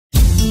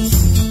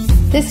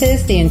This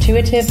is the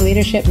Intuitive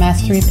Leadership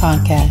Mastery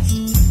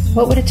Podcast.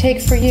 What would it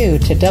take for you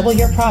to double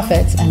your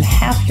profits and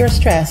half your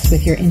stress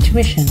with your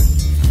intuition?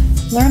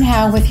 Learn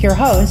how with your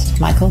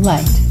host, Michael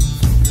Light.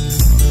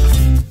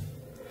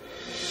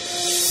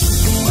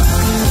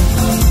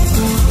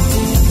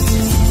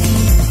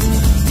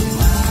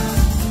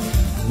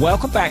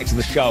 Welcome back to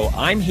the show.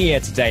 I'm here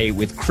today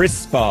with Chris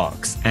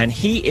Sparks, and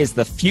he is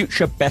the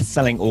future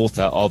best-selling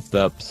author of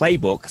the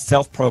playbook,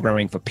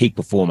 Self-Programming for Peak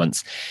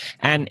Performance.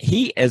 And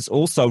he is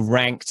also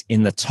ranked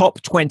in the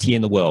top 20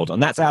 in the world,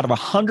 and that's out of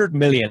 100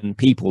 million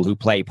people who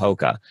play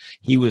poker.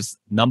 He was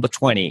number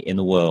 20 in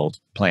the world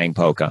playing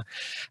poker.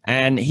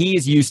 And he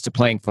is used to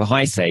playing for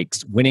high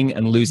stakes, winning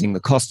and losing the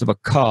cost of a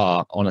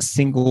car on a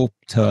single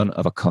turn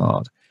of a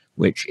card,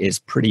 which is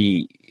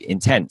pretty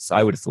intense,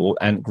 I would have thought,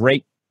 and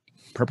great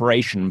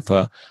preparation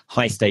for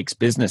high-stakes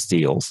business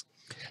deals.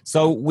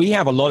 So we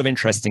have a lot of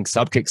interesting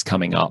subjects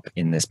coming up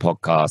in this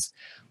podcast.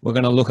 We're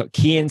going to look at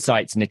key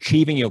insights in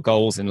achieving your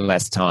goals in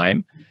less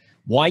time,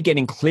 why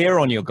getting clear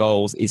on your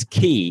goals is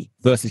key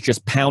versus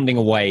just pounding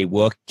away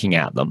working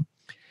at them,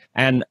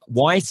 and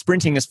why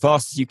sprinting as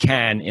fast as you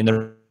can in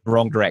the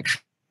wrong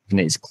direction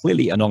is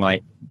clearly a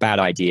bad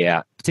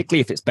idea, particularly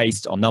if it's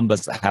based on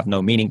numbers that have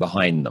no meaning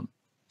behind them.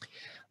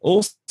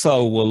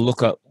 Also, we'll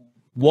look at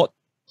what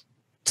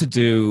to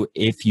do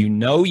if you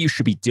know you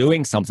should be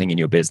doing something in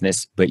your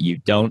business, but you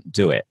don't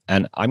do it.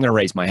 And I'm going to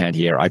raise my hand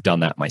here. I've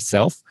done that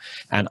myself.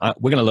 And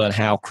we're going to learn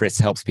how Chris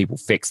helps people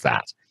fix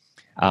that.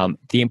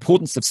 The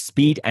importance of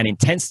speed and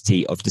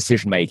intensity of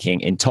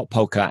decision-making in top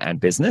poker and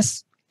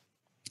business.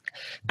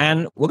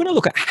 And we're going to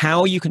look at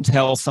how you can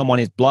tell someone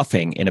is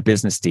bluffing in a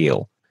business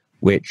deal,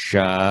 which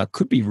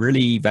could be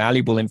really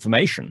valuable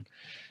information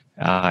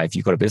if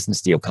you've got a business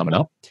deal coming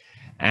up.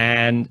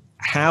 And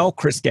how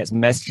Chris gets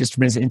messages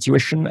from his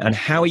intuition and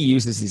how he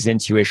uses his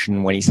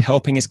intuition when he's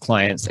helping his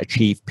clients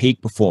achieve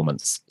peak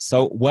performance.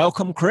 So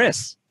welcome,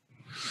 Chris.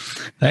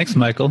 Thanks,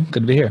 Michael.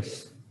 Good to be here.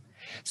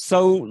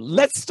 So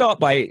let's start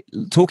by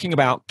talking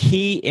about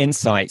key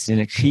insights in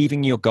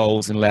achieving your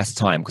goals in less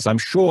time, because I'm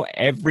sure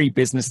every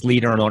business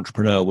leader and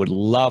entrepreneur would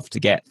love to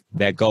get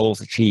their goals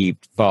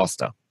achieved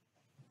faster.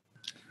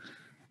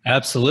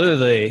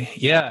 Absolutely.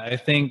 Yeah, I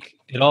think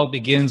it all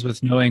begins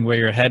with knowing where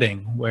you're heading,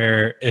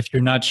 where if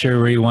you're not sure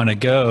where you want to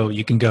go,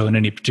 you can go in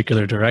any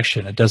particular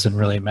direction. It doesn't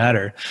really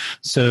matter.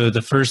 So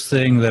the first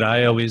thing that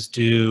I always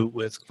do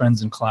with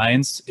friends and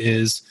clients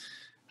is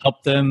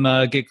help them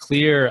get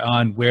clear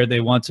on where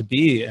they want to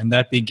be. And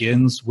that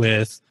begins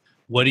with,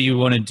 what do you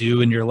want to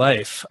do in your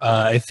life?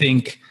 I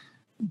think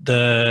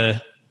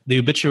the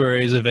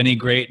obituaries of any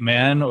great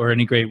man or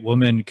any great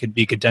woman could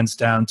be condensed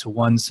down to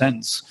one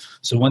sentence.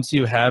 So once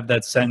you have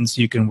that sentence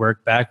you can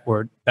work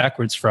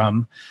backwards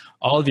from,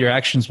 all of your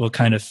actions will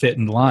kind of fit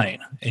in line.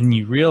 And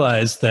you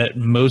realize that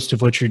most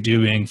of what you're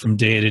doing from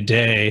day to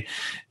day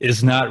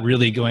is not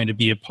really going to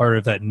be a part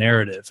of that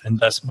narrative, and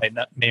thus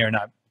may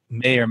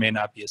or may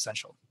not be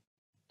essential.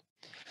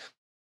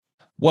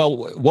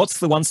 Well, what's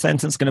the one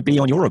sentence going to be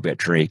on your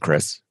obituary,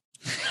 Chris?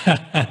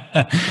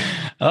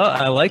 Well,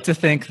 I like to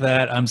think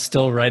that I'm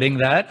still writing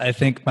that. I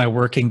think my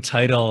working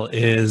title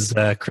is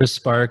Chris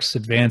Sparks,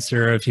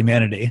 Advancer of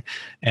Humanity.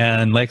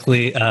 And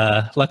luckily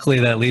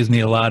that leaves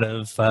me a lot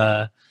of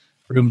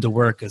room to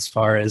work as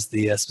far as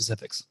the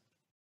specifics.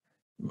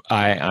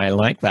 I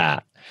like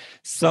that.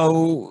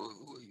 So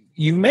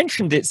you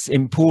mentioned it's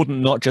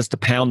important not just to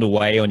pound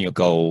away on your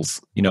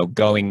goals,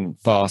 going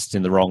fast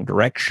in the wrong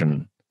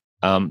direction.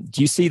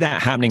 Do you see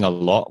that happening a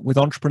lot with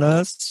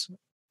entrepreneurs?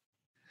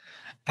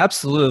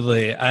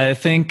 Absolutely. I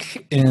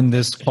think in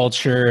this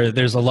culture,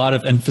 there's a lot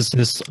of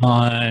emphasis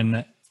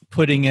on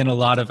putting in a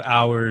lot of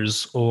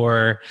hours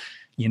or,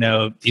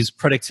 these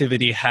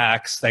productivity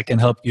hacks that can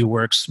help you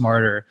work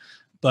smarter.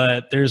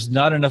 But there's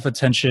not enough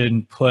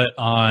attention put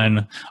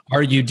on,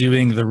 are you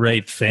doing the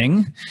right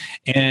thing?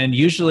 And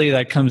usually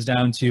that comes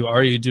down to,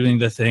 are you doing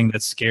the thing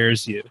that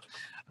scares you?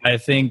 I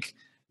think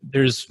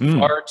there's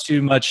far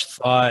too much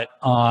thought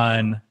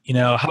on,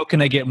 how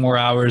can I get more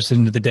hours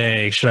into the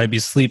day? Should I be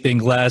sleeping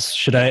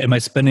less? Am I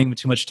spending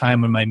too much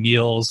time on my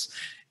meals?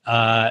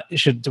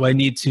 Do I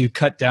need to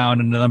cut down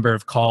on the number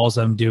of calls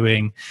I'm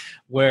doing?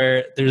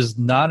 Where there's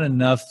not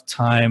enough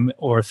time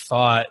or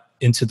thought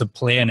into the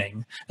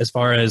planning as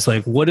far as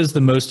what is the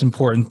most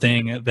important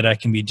thing that I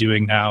can be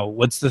doing now?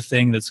 What's the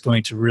thing that's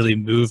going to really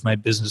move my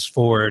business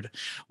forward?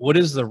 What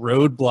is the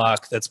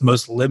roadblock that's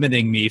most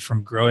limiting me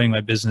from growing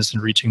my business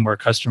and reaching more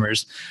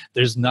customers?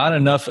 There's not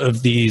enough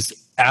of these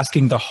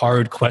asking the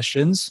hard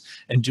questions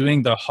and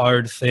doing the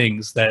hard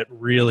things that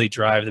really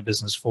drive the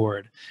business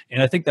forward.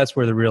 And I think that's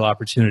where the real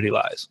opportunity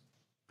lies.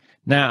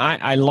 Now,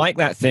 I like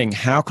that thing.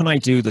 How can I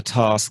do the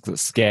task that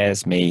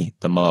scares me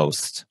the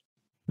most?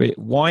 But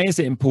why is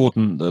it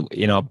important that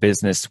in our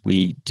business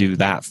we do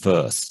that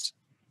first?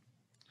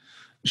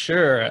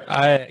 Sure.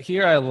 I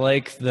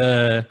like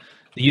the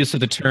use of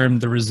the term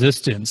the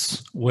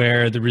resistance,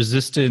 where the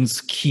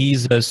resistance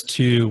keys us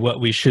to what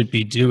we should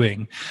be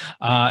doing.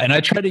 And I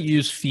try to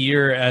use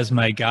fear as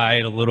my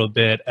guide a little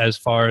bit as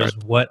far as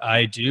what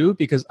I do,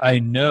 because I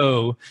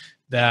know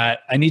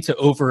that I need to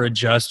over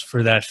adjust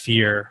for that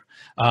fear,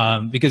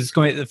 because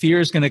the fear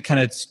is going to kind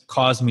of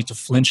cause me to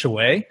flinch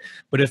away.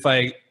 But if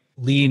I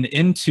lean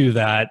into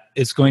that,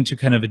 it's going to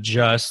kind of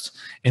adjust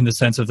in the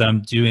sense of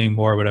them doing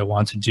more what I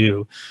want to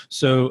do.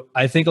 So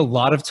I think a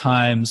lot of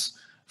times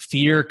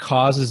fear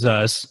causes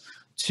us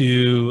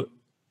to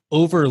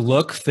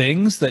overlook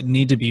things that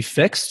need to be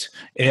fixed.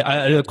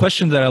 A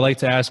question that I like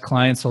to ask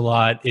clients a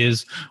lot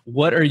is,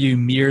 what are you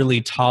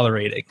merely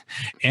tolerating?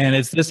 And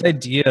it's this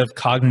idea of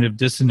cognitive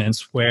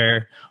dissonance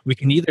where we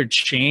can either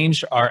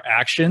change our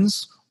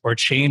actions or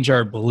change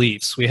our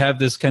beliefs. We have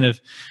this kind of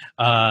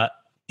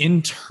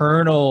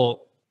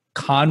internal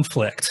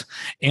conflict.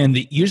 And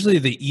usually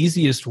the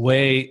easiest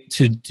way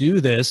to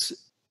do this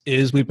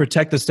is we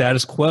protect the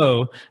status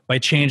quo by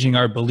changing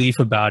our belief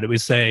about it. We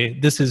say,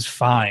 this is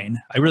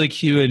fine. I really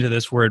cue into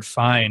this word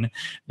fine,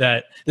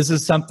 that this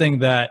is something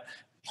that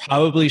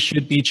probably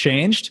should be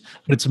changed,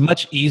 but it's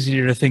much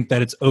easier to think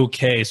that it's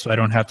okay, so I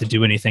don't have to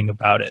do anything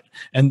about it.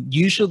 And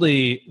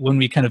usually when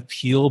we kind of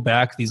peel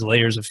back these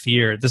layers of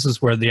fear, this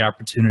is where the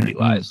opportunity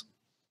lies.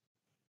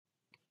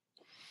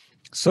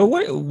 So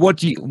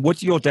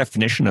what's your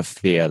definition of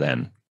fear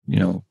then?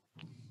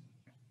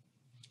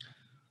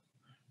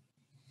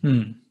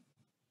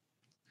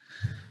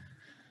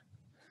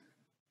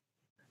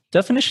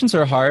 Definitions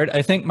are hard.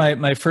 I think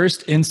my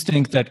first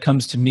instinct that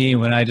comes to me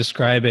when I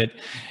describe it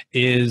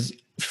is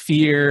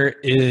fear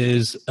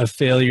is a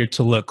failure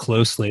to look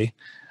closely.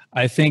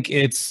 I think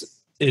it's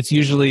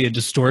usually a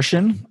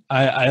distortion.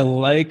 I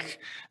like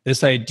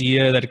this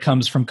idea that it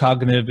comes from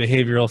cognitive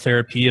behavioral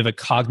therapy of a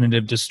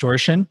cognitive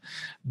distortion,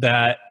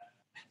 that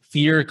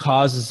fear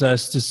causes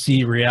us to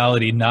see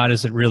reality not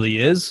as it really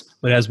is,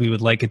 but as we would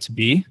like it to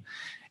be.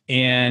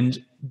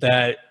 And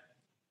that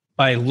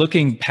by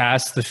looking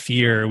past the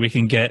fear, we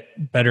can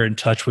get better in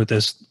touch with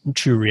this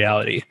true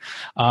reality.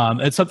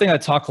 It's something I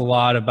talk a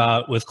lot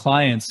about with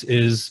clients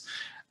is,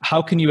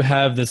 how can you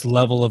have this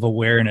level of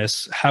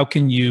awareness? How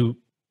can you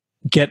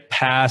get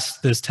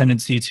past this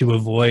tendency to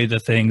avoid the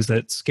things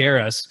that scare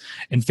us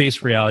and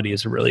face reality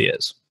as it really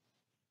is?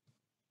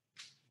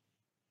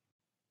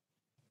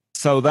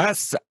 So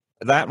that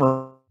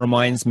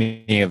reminds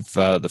me of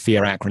the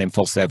fear acronym,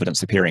 false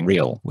evidence appearing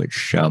real,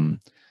 which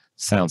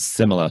sounds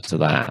similar to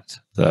that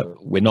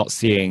we're not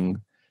seeing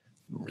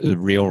the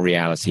real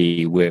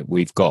reality.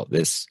 We've got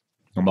this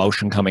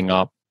emotion coming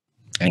up,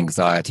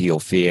 anxiety or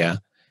fear,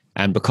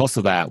 and because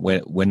of that,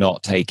 we're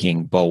not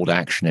taking bold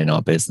action in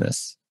our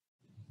business.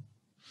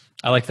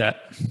 I like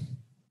that.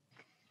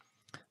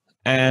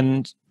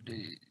 And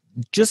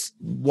just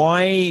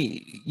why,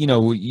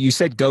 you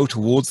said go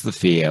towards the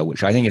fear,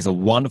 which I think is a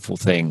wonderful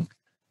thing.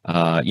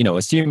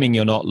 Assuming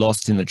you're not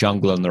lost in the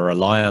jungle and there are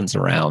lions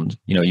around,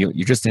 you're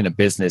just in a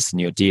business and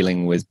you're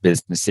dealing with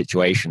business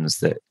situations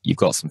that you've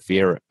got some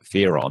fear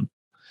on.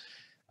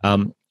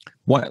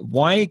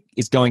 Why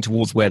is going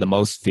towards where the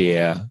most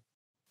fear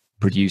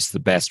produce the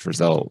best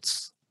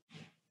results?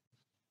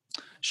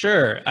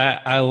 Sure.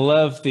 I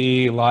love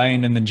the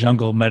lion in the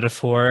jungle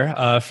metaphor.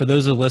 For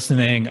those who are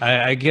listening,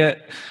 I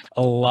get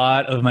a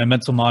lot of my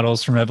mental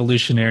models from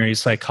evolutionary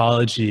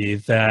psychology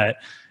that,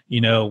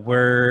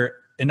 we're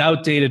an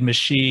outdated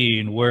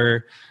machine.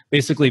 We're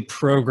basically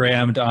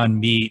programmed on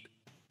meat,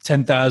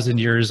 10,000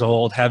 years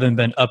old, haven't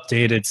been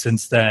updated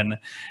since then.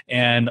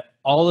 And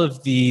all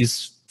of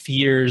these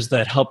fears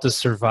that helped us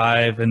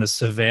survive in the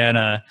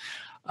savannah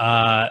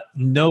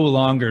no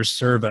longer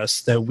serve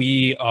us, that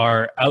we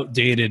are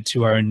outdated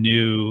to our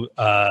new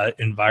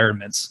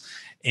environments.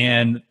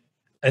 And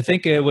I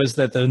think it was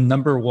that the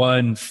number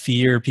one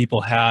fear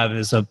people have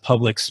is of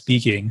public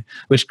speaking,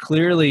 which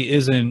clearly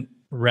isn't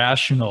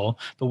rational.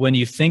 But when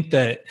you think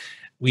that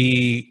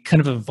we kind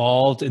of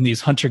evolved in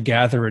these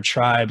hunter-gatherer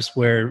tribes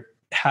where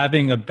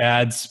having a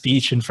bad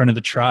speech in front of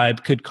the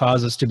tribe could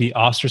cause us to be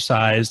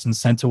ostracized and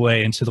sent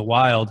away into the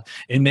wild,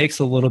 it makes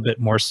a little bit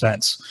more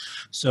sense.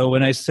 So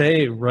when I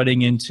say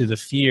running into the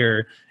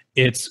fear,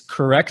 it's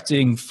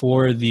correcting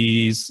for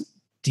these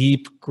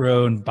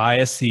deep-grown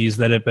biases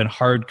that have been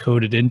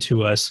hard-coded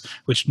into us,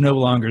 which no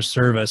longer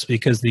serve us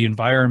because the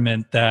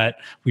environment that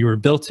we were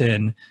built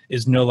in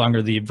is no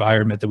longer the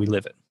environment that we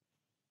live in.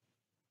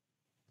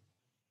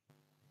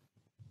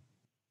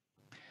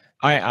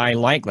 I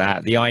like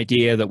that. The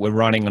idea that we're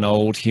running an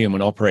old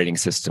human operating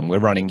system. We're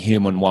running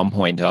human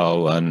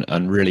 1.0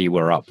 and really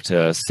we're up to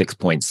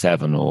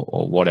 6.7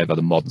 or whatever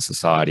the modern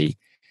society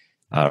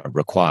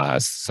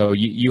requires. So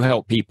you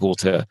help people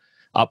to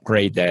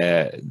upgrade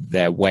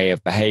their way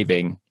of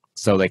behaving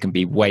so they can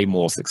be way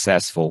more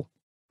successful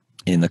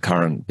in the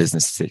current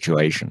business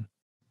situation.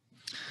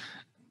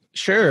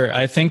 Sure.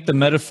 I think the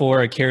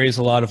metaphor carries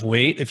a lot of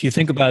weight. If you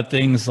think about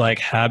things like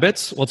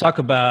habits, we'll talk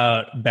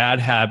about bad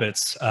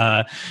habits,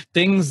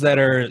 things that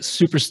are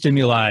super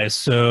stimuli.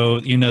 So,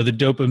 the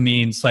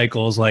dopamine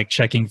cycles like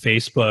checking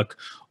Facebook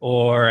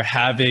or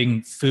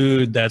having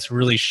food that's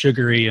really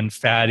sugary and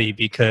fatty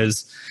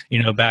because,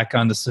 back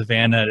on the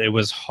savannah, it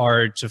was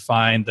hard to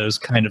find those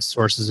kind of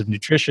sources of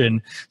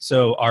nutrition.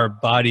 So our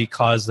body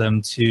caused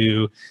them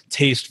to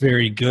taste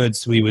very good,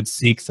 so we would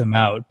seek them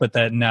out. But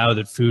that now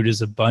that food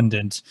is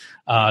abundant,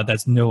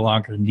 that's no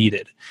longer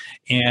needed.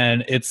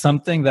 And it's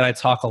something that I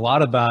talk a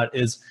lot about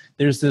is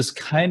there's this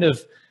kind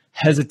of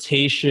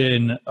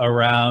hesitation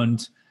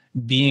around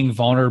being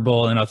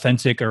vulnerable and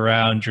authentic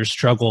around your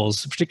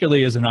struggles,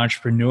 particularly as an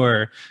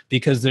entrepreneur,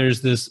 because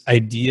there's this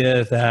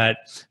idea that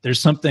there's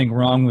something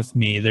wrong with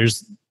me.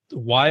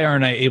 Why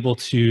aren't I able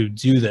to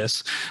do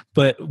this?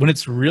 But when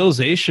it's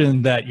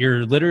realization that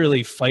you're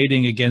literally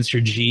fighting against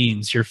your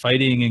genes, you're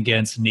fighting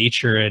against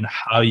nature and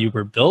how you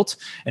were built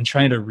and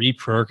trying to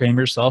reprogram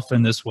yourself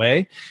in this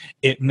way,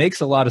 it makes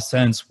a lot of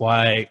sense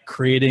why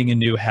creating a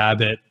new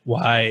habit,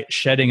 why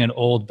shedding an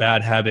old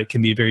bad habit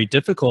can be very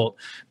difficult,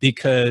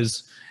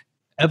 because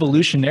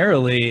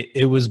evolutionarily,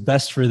 it was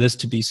best for this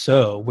to be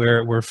so,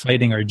 where we're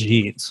fighting our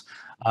genes.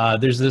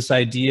 There's this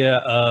idea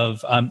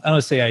of, I don't want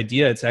to say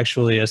idea, it's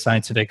actually a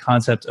scientific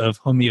concept of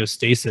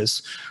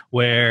homeostasis,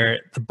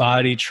 where the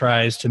body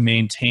tries to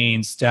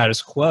maintain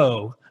status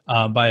quo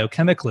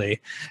biochemically.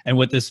 And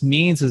what this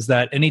means is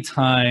that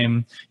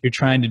anytime you're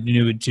trying to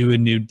do a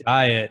new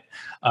diet,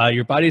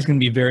 your body's going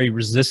to be very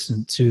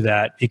resistant to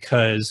that,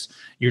 because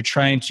you're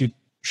trying to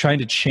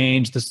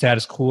change the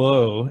status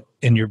quo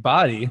in your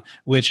body,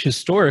 which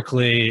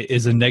historically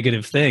is a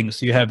negative thing.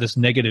 So you have this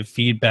negative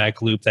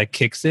feedback loop that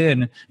kicks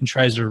in and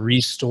tries to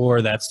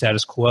restore that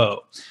status quo.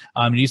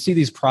 You see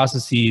these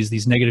processes,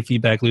 these negative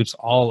feedback loops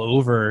all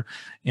over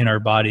in our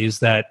bodies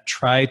that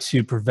try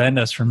to prevent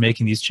us from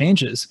making these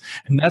changes.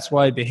 And that's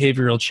why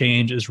behavioral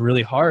change is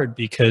really hard,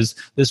 because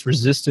this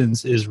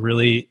resistance is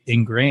really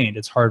ingrained.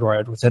 It's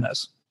hardwired within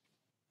us.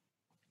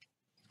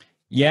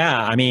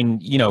 Yeah, I mean,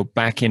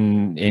 back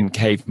in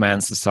caveman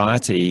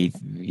society,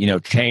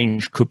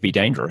 change could be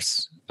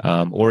dangerous.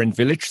 Or in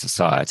village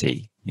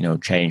society,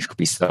 change could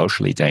be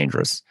socially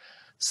dangerous.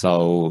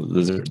 So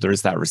there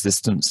is that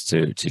resistance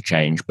to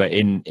change. But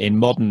in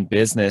modern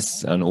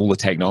business and all the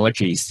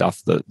technology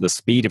stuff, the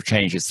speed of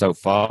change is so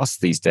fast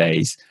these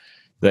days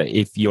that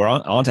if you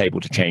aren't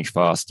able to change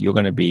fast, you're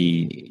going to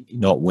be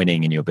not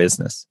winning in your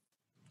business.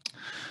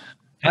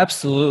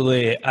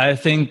 Absolutely. I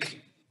think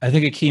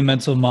a key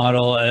mental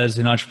model as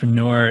an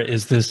entrepreneur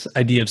is this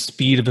idea of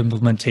speed of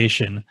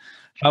implementation.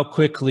 How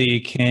quickly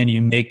can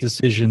you make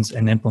decisions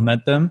and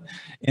implement them?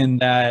 In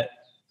that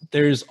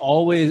there's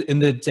always, in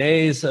the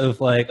days of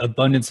like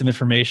abundance of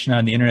information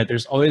on the internet,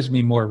 there's always going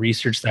to be more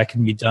research that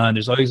can be done.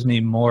 There's always going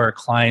to be more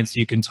clients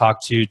you can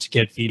talk to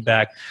get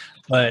feedback.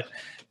 But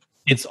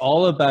it's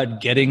all about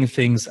getting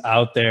things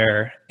out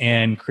there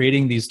and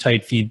creating these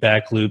tight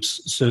feedback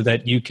loops so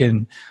that you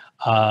can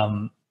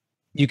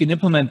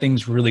implement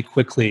things really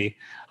quickly.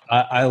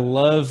 I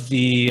love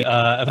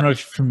I don't know if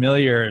you're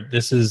familiar,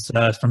 this is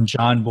from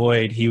John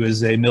Boyd. He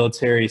was a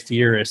military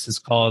theorist. It's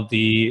called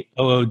the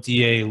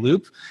OODA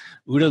loop,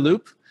 OODA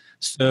loop.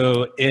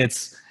 So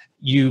it's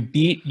you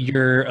beat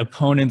your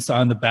opponents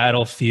on the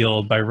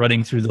battlefield by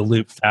running through the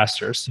loop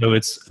faster. So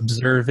it's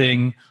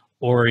observing,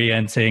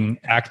 orienting,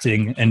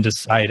 acting, and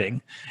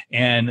deciding.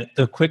 And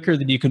the quicker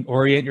that you can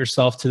orient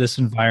yourself to this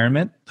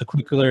environment, the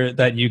quicker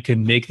that you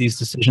can make these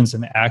decisions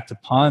and act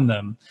upon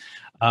them,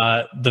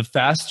 the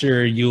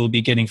faster you will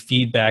be getting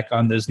feedback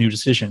on those new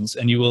decisions.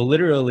 And you will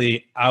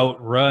literally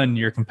outrun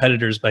your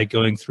competitors by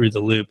going through the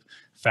loop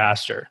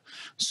faster.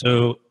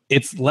 So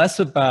it's less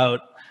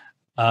about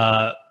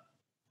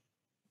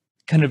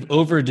kind of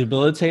over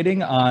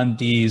debilitating on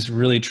these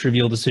really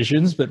trivial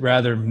decisions, but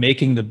rather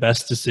making the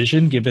best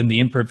decision given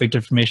the imperfect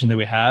information that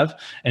we have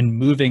and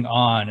moving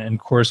on and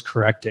course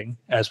correcting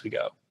as we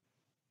go.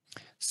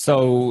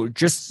 So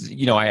just,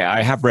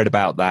 I have read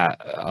about that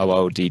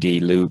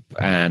OODD loop,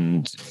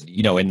 and,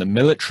 in the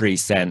military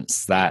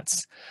sense,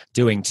 that's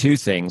doing two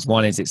things.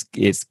 One is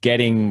it's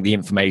getting the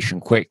information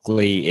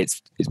quickly. It's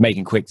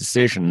making quick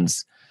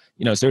decisions.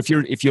 So if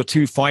you're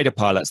two fighter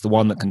pilots, the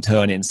one that can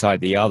turn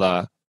inside the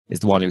other is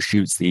the one who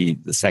shoots the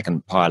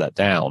second pilot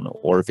down.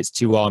 Or if it's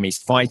two armies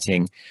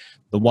fighting,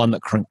 the one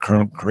that can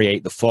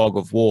create the fog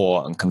of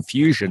war and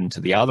confusion to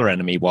the other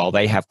enemy while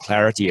they have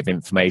clarity of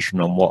information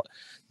on what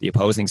the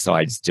opposing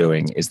side is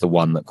doing is the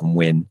one that can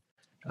win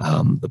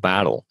the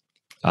battle,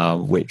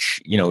 which,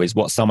 is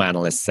what some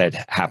analysts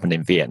said happened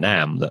in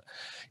Vietnam, that,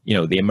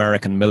 the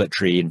American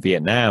military in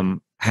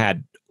Vietnam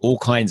had all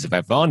kinds of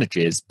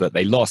advantages, but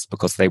they lost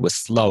because they were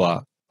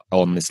slower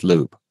on this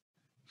loop.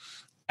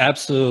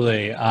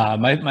 Absolutely.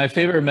 My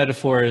favorite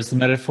metaphor is the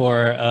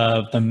metaphor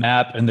of the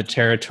map and the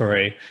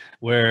territory,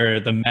 where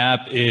the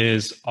map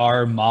is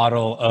our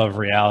model of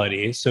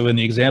reality. So in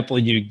the example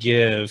you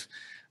give,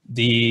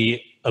 the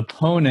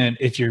opponent,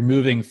 if you're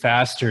moving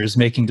faster, is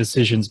making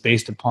decisions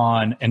based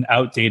upon an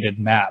outdated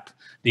map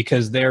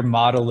because their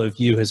model of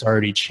you has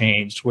already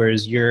changed,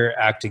 whereas you're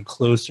acting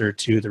closer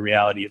to the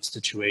reality of the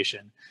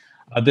situation.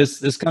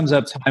 This comes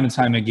up time and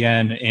time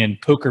again in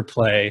poker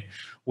play,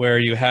 where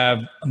you have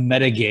a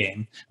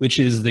metagame, which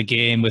is the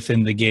game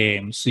within the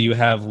game. So you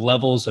have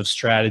levels of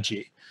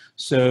strategy.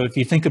 So if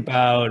you think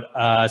about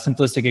a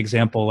simplistic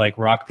example like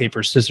rock,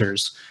 paper,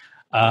 scissors,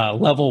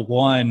 level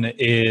 1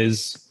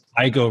 is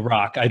I go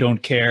rock. I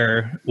don't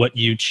care what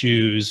you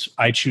choose.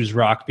 I choose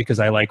rock because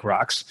I like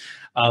rocks.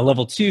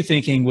 Level 2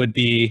 thinking would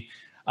be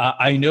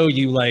I know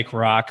you like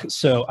rock,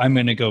 so I'm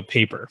going to go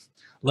paper.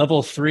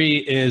 Level 3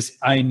 is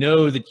I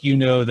know that you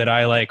know that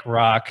I like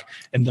rock,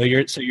 and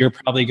you're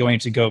probably going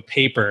to go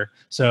paper,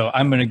 so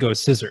I'm going to go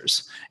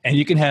scissors. And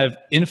you can have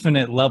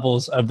infinite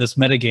levels of this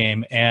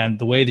metagame, and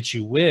the way that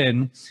you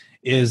win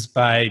is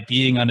by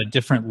being on a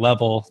different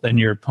level than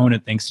your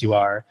opponent thinks you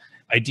are.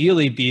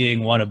 Ideally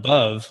being one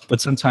above,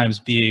 but sometimes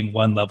being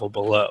one level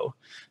below,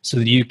 so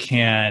that you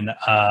can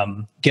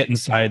get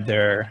inside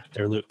their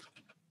loop.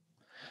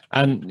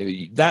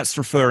 And that's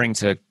referring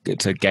to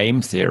game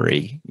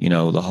theory,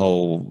 the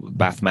whole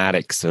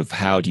mathematics of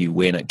how do you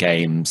win at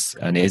games,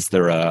 and is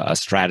there a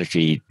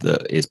strategy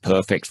that is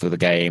perfect for the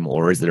game,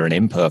 or is there an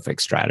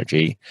imperfect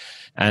strategy?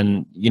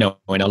 And, in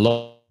a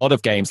lot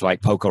of games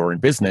like poker or in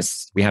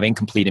business, we have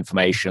incomplete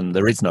information.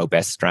 There is no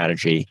best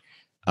strategy.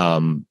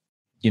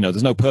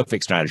 There's no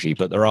perfect strategy,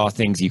 but there are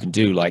things you can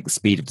do like the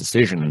speed of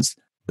decisions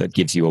that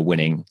gives you a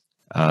winning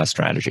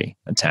strategy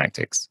and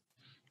tactics.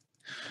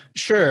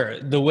 Sure.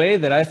 The way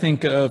that I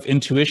think of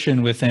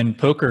intuition within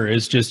poker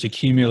is just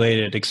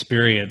accumulated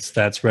experience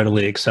that's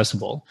readily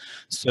accessible.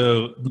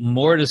 So the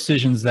more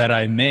decisions that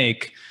I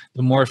make,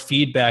 the more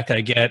feedback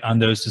I get on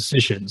those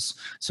decisions.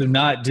 So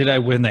not did I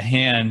win the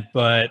hand,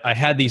 but I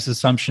had these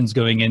assumptions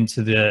going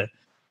into the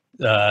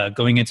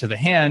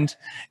hand,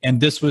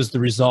 and this was the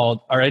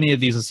result. Are any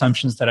of these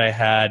assumptions that I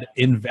had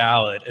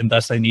invalid, and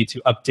thus I need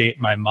to update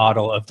my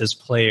model of this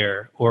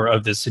player or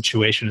of this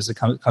situation as it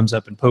comes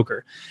up in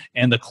poker?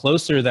 And the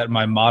closer that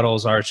my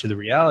models are to the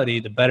reality,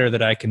 the better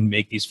that I can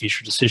make these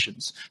future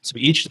decisions. So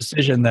each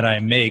decision that I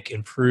make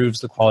improves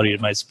the quality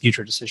of my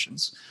future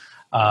decisions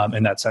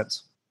in that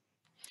sense.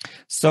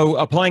 So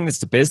applying this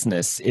to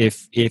business,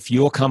 if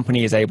your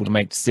company is able to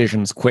make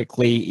decisions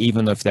quickly,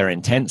 even if they're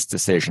intense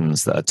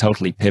decisions that are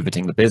totally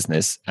pivoting the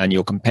business, and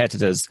your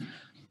competitors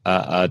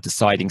are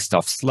deciding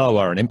stuff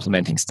slower and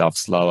implementing stuff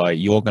slower,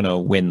 you're going to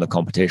win the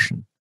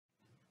competition.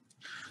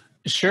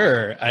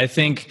 Sure. I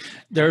think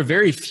there are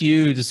very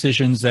few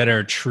decisions that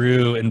are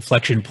true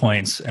inflection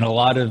points, and a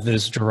lot of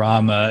this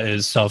drama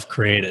is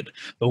self-created.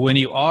 But when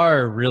you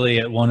are really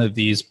at one of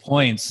these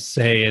points,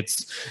 say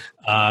it's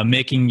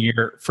making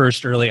your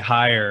first early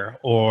hire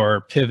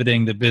or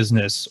pivoting the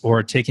business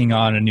or taking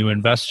on a new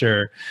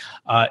investor,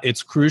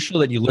 it's crucial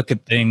that you look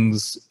at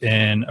things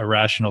in a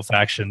rational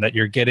fashion, that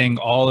you're getting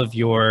all of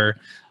your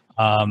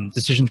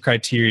decision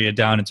criteria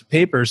down into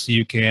paper so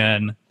you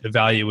can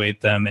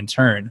evaluate them in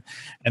turn.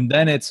 And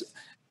then it's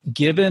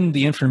given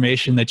the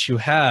information that you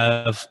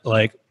have,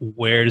 like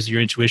where does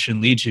your intuition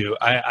lead you?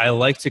 I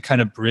like to kind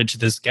of bridge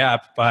this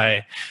gap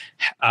by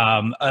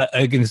an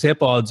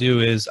example I'll do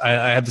is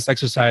I have this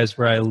exercise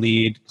where I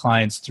lead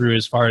clients through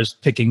as far as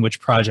picking which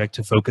project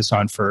to focus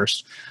on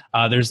first.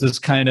 There's this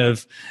kind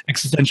of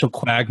existential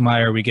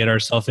quagmire we get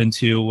ourselves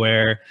into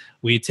where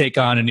we take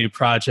on a new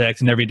project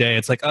and every day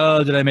it's like,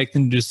 oh, did I make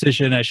the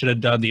decision? I should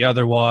have done the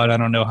other one. I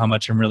don't know how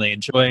much I'm really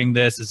enjoying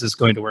this. Is this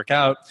going to work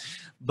out?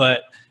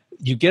 But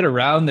you get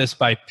around this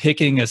by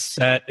picking a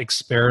set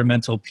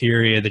experimental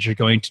period that you're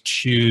going to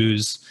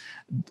choose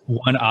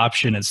one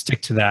option and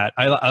stick to that.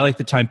 I like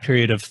the time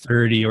period of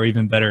 30 or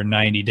even better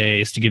 90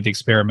 days to give the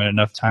experiment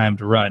enough time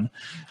to run.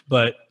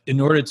 But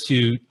in order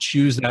to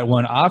choose that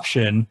one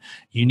option,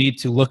 you need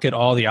to look at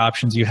all the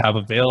options you have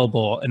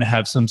available and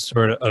have some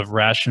sort of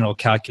rational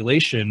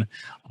calculation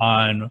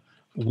on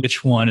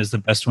which one is the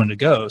best one to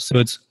go. So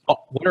it's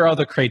what are all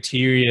the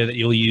criteria that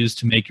you'll use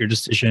to make your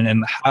decision,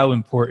 and how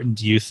important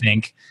do you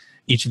think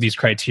each of these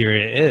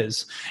criteria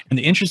is? And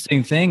the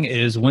interesting thing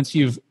is once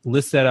you've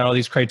listed out all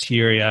these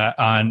criteria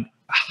on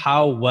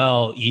how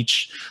well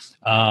each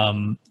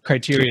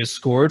criteria is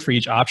scored for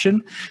each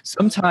option,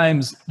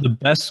 sometimes the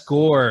best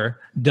score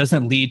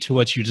doesn't lead to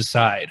what you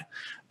decide.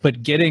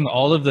 But getting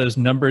all of those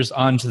numbers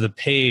onto the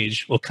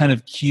page will kind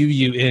of cue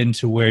you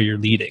into where you're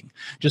leading.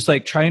 Just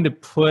like trying to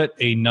put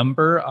a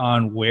number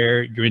on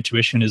where your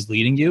intuition is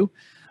leading you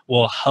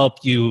will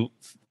help you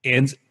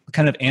and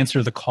kind of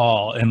answer the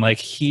call and like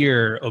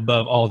hear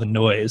above all the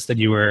noise that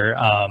you were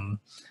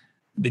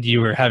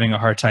having a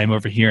hard time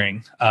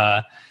overhearing.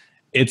 I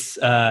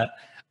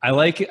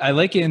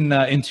like in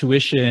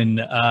intuition.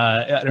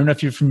 I don't know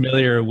if you're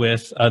familiar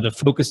with the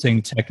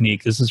focusing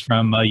technique. This is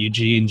from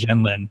Eugene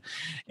Genlin,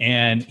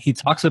 and he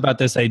talks about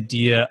this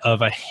idea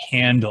of a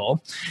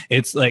handle.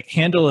 It's like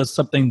handle is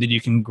something that you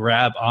can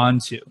grab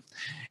onto.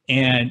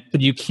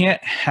 But you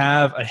can't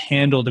have a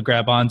handle to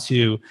grab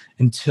onto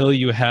until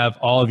you have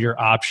all of your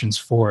options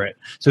for it.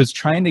 So it's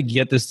trying to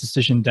get this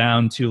decision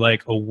down to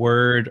like a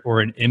word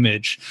or an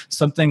image,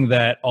 something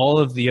that all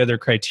of the other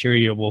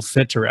criteria will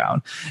fit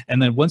around.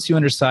 And then once you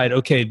decide,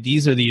 okay,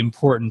 these are the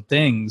important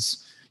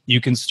things,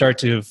 you can start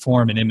to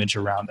form an image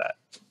around that.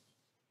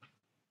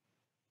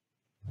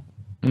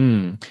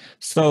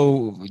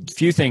 So a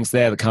few things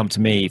there that come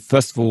to me.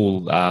 First of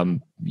all,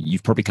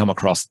 you've probably come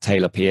across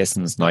Taylor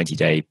Pearson's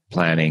 90-day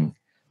planning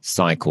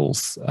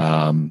cycles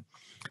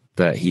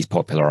that he's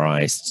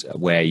popularized,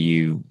 where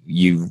you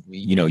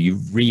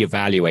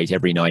reevaluate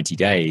every 90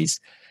 days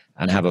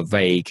and have a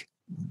vague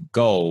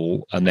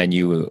goal, and then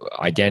you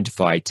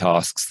identify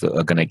tasks that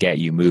are going to get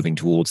you moving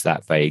towards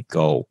that vague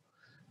goal.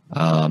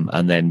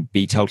 And then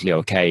be totally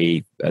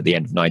okay at the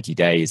end of 90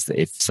 days that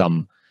if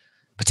some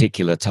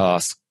particular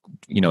task,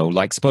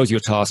 like suppose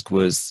your task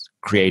was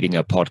creating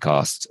a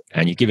podcast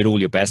and you give it all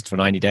your best for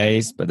 90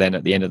 days, but then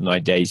at the end of the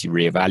 90 days, you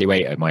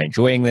reevaluate, am I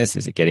enjoying this?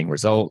 Is it getting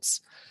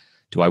results?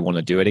 Do I want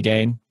to do it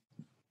again?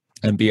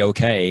 And be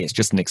okay. It's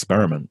just an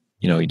experiment.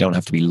 You don't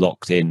have to be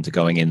locked into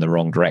going in the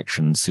wrong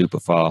direction super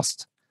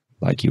fast,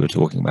 like you were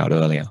talking about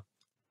earlier.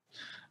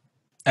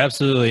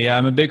 Absolutely. Yeah,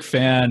 I'm a big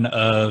fan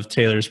of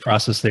Taylor's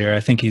process there. I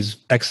think he's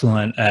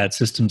excellent at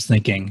systems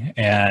thinking.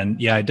 And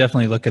yeah, I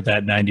definitely look at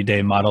that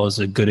 90-day model as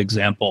a good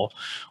example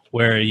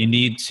where you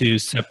need to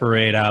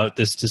separate out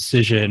this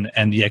decision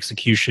and the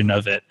execution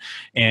of it,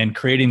 and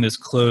creating this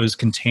closed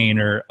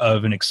container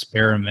of an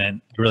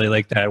experiment. I really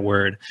like that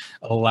word.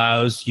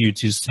 Allows you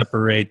to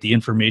separate the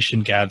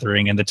information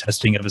gathering and the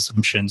testing of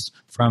assumptions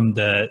from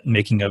the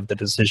making of the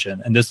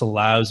decision. And this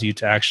allows you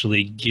to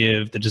actually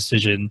give the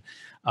decision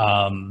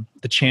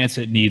the chance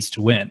it needs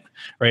to win,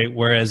 right?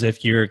 Whereas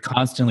if you're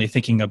constantly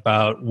thinking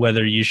about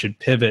whether you should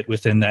pivot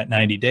within that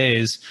 90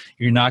 days,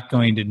 you're not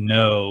going to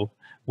know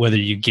whether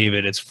you gave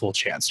it its full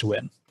chance to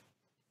win.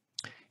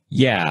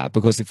 Yeah,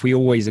 because if we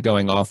always are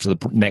going after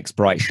the next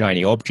bright,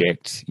 shiny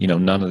object,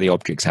 none of the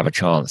objects have a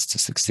chance to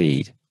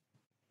succeed.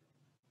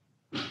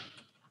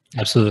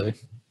 Absolutely.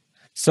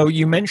 So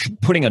you mentioned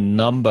putting a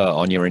number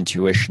on your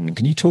intuition.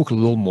 Can you talk a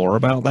little more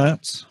about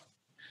that?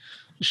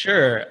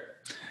 Sure.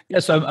 Yeah,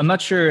 so I'm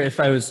not sure if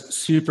I was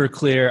super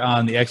clear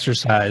on the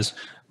exercise,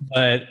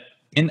 but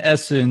in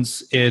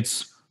essence,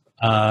 it's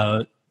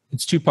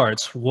two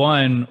parts.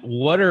 One,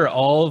 what are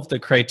all of the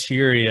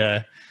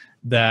criteria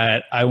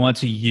that I want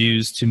to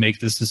use to make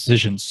this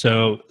decision?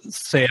 So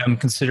say I'm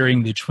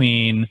considering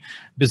between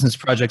business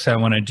projects I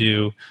want to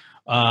do.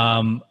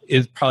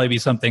 It'd probably be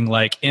something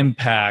like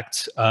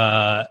impact,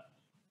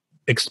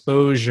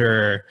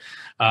 exposure,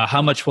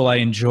 how much will I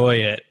enjoy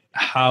it?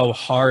 How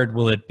hard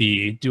will it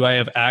be? Do I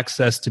have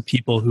access to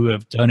people who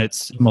have done it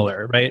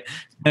similar, right?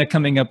 And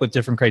coming up with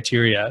different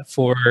criteria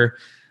for,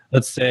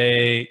 let's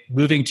say,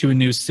 moving to a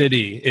new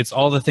city. It's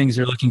all the things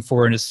you're looking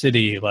for in a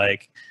city,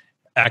 like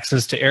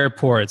access to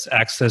airports,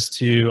 access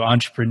to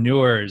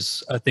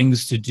entrepreneurs,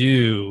 things to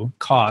do,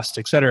 cost,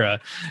 etc.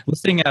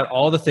 Listing out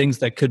all the things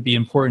that could be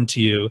important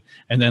to you,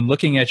 and then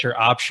looking at your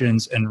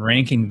options and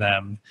ranking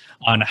them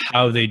on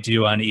how they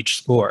do on each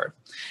score.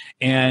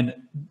 And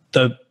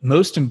the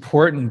most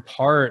important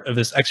part of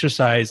this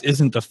exercise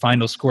isn't the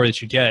final score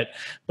that you get,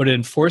 but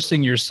in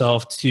forcing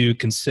yourself to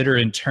consider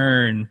in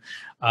turn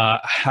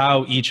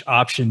how each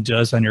option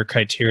does on your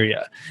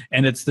criteria.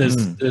 And it's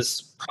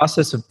this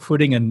process of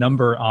putting a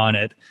number on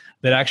it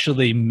that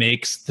actually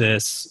makes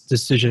this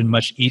decision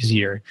much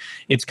easier.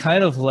 It's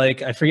kind of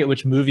like, I forget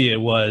which movie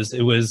it was.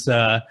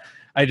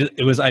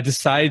 I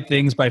decide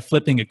things by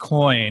flipping a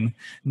coin,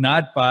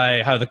 not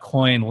by how the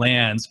coin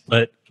lands,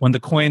 but when the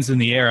coin's in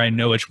the air, I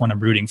know which one I'm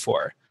rooting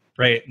for,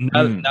 right?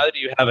 Now that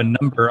you have a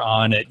number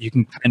on it, you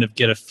can kind of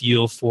get a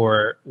feel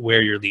for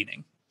where you're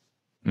leaning.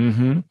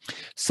 Mm-hmm.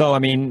 So, I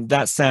mean,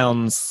 that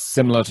sounds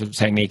similar to the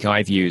technique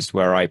I've used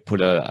where I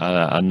put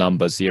a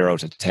number 0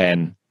 to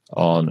 10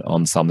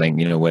 on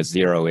something, where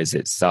 0 is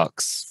it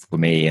sucks for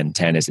me and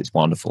 10 is it's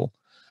wonderful.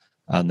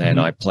 And then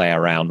I play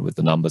around with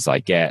the numbers I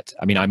get.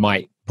 I mean, I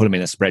might put them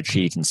in a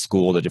spreadsheet and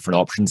score the different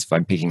options if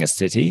I'm picking a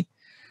city.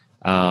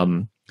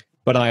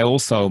 But I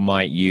also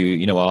might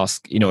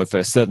ask, if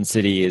a certain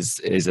city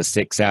is a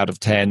 6 out of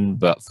 10,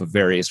 but for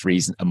various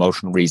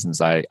emotional reasons,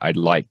 I'd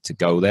like to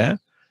go there.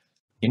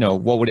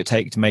 What would it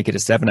take to make it a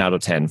 7 out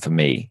of 10 for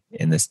me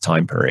in this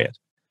time period?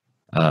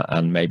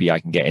 And maybe I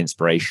can get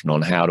inspiration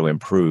on how to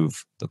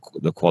improve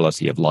the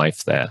quality of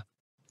life there.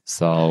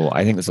 So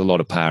I think there's a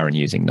lot of power in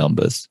using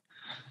numbers.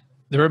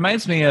 That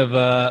reminds me of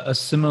a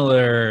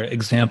similar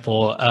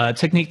example. A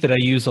technique that I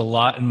use a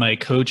lot in my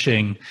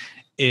coaching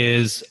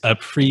is a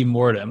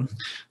pre-mortem.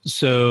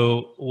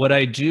 So what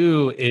I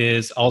do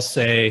is I'll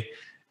say,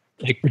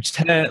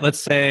 let's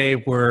say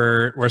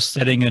we're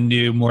setting a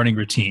new morning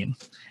routine.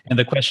 And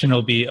the question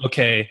will be,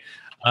 okay,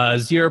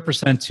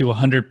 0% to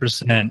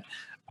 100%.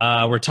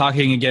 We're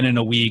talking again in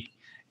a week.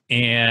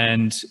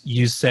 And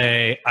you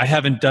say, I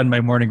haven't done my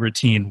morning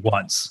routine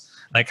once.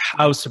 Like,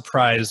 how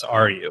surprised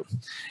are you?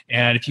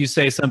 And if you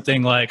say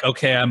something like,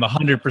 okay, I'm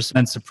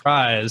 100%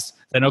 surprised,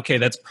 then okay,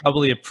 that's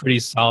probably a pretty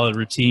solid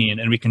routine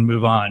and we can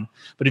move on.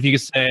 But if you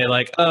could say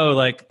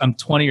I'm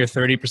 20 or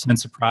 30%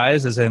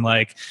 surprised, as in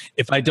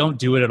if I don't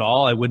do it at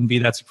all, I wouldn't be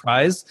that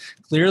surprised.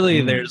 Clearly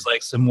there's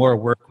some more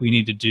work we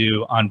need to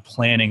do on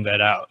planning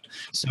that out.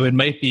 So it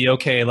might be,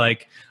 okay,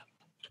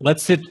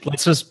 let's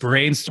just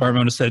brainstorm. I'm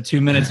going to set a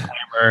 2-minute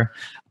timer.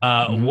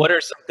 What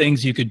are some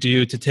things you could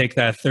do to take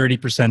that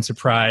 30%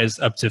 surprise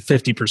up to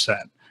 50%,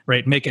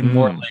 right? Make it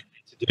more likely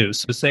to do.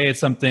 So say it's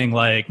something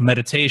like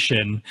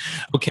meditation.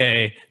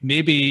 Okay,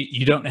 maybe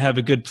you don't have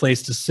a good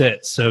place to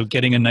sit, so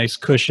getting a nice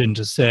cushion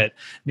to sit.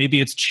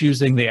 Maybe it's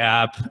choosing the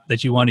app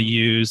that you want to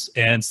use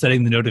and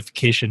setting the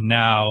notification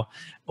now,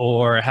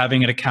 or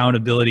having an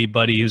accountability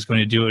buddy who's going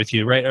to do it with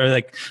you, right? Or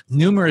like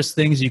numerous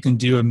things you can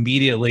do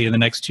immediately in the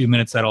next 2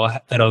 minutes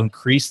that'll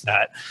increase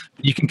that.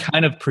 You can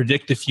kind of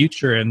predict the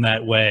future in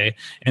that way,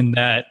 and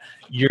that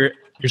you're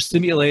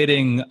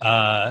simulating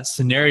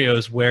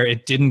scenarios where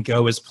it didn't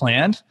go as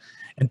planned,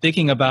 and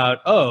thinking about,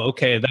 oh,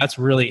 okay, that's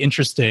really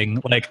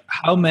interesting. Like,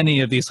 how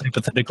many of these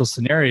hypothetical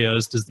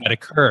scenarios does that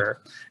occur?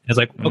 And it's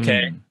like,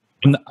 okay.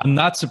 I'm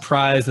not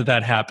surprised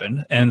that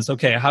happened. And it's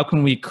okay, how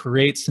can we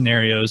create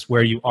scenarios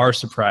where you are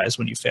surprised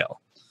when you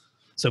fail?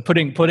 So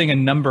putting a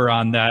number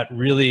on that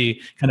really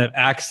kind of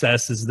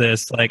accesses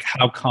this, like,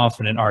 how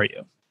confident are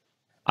you?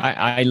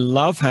 I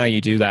love how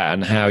you do that,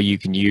 and how you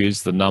can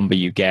use the number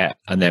you get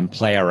and then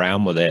play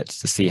around with it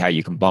to see how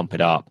you can bump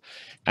it up,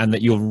 and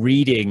that you're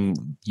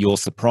reading your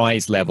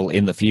surprise level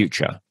in the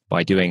future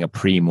by doing a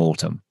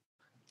pre-mortem.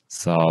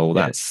 So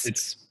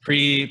it's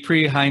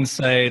pre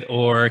hindsight,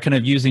 or kind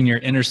of using your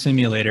inner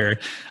simulator.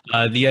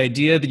 The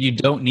idea that you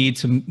don't need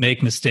to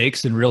make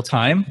mistakes in real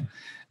time,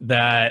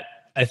 that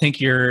I think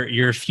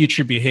your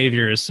future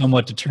behavior is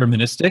somewhat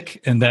deterministic,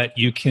 and that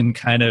you can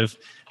kind of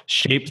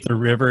shape the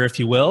river, if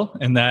you will,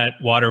 and that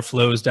water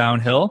flows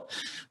downhill.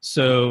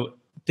 So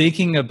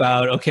thinking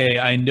about, okay,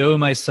 I know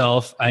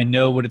myself, I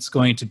know what it's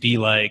going to be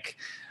like.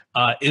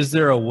 Is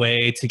there a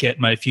way to get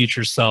my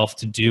future self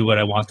to do what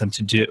I want them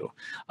to do?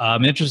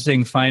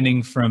 Interesting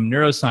finding from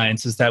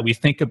neuroscience is that we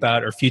think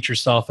about our future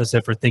self as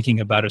if we're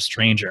thinking about a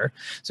stranger.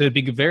 So it'd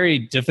be very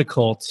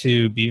difficult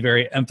to be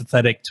very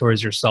empathetic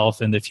towards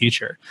yourself in the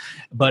future.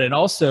 But it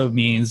also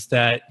means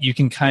that you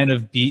can kind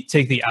of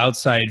take the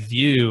outside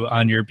view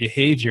on your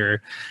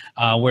behavior,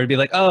 where it'd be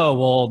like, oh,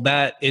 well,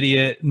 that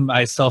idiot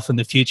myself in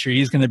the future,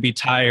 he's going to be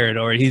tired,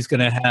 or he's going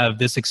to have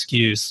this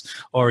excuse,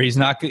 or he's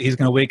going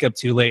to wake up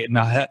too late and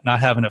not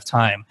have enough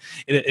time.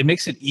 It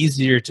makes it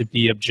easier to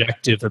be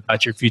objective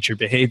about your future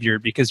behavior,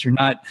 because you're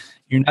not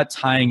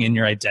tying in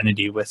your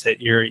identity with it.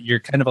 You're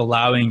kind of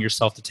allowing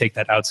yourself to take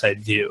that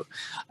outside view,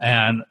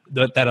 and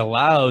what that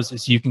allows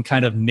is you can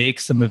kind of make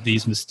some of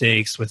these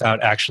mistakes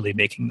without actually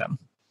making them.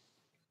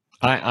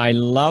 I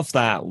love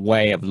that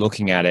way of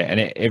looking at it. And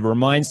it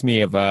reminds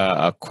me of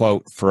a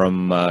quote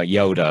from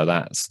Yoda,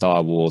 that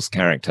Star Wars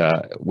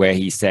character, where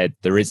he said,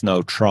 there is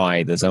no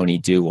try, there's only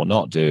do or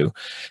not do.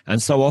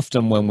 And so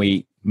often when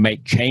we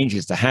make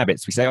changes to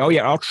habits, we say, oh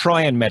yeah, I'll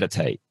try and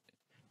meditate.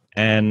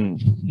 And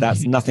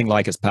that's nothing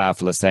like as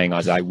powerful as saying,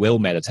 I will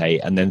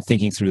meditate, and then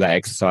thinking through that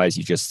exercise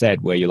you just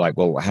said, where you're like,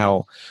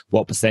 well,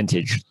 what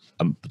percentage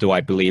do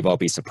I believe I'll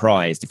be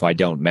surprised if I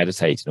don't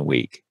meditate in a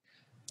week?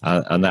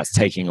 And that's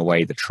taking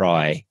away the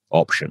try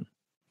option.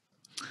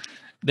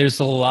 There's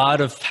a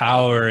lot of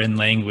power in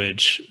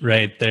language,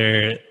 right?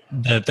 The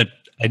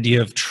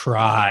idea of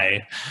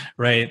try,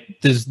 right?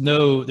 There's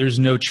no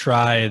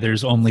try,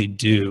 there's only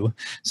do.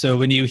 So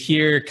when you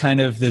hear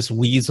kind of this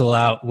weasel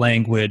out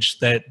language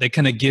that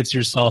kind of gives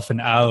yourself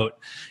an out,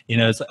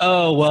 it's like,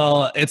 oh,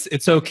 well,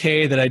 it's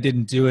okay that I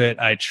didn't do it,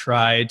 I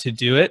tried to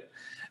do it.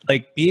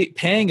 Like,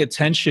 paying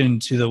attention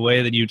to the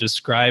way that you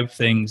describe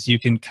things, you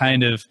can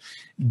kind of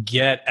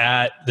get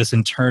at this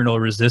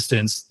internal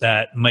resistance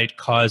that might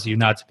cause you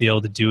not to be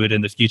able to do it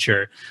in the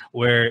future,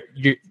 where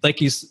you're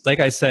like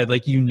I said,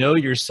 like,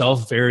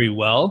 yourself very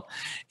well,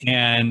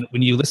 and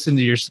when you listen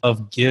to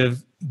yourself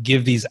give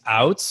these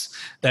outs,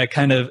 that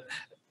kind of,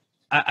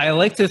 I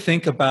like to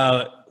think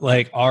about,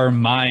 like, our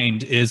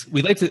mind is,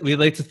 we like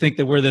to think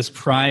that we're this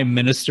prime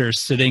minister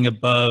sitting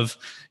above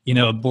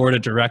a board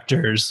of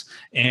directors,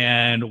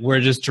 and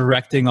we're just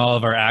directing all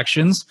of our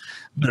actions.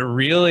 But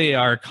really,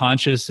 our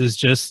conscious is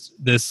just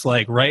this,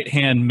 like,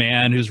 right-hand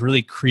man who's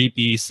really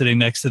creepy, sitting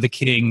next to the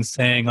king,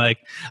 saying, like,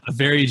 a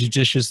very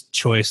judicious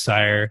choice,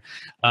 sire.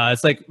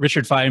 It's like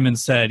Richard Feynman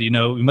said,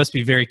 we must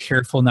be very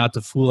careful not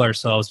to fool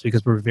ourselves,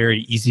 because we're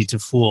very easy to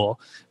fool.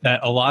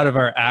 That a lot of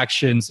our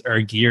actions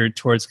are geared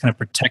towards kind of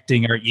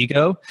protecting our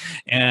ego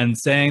and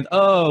saying,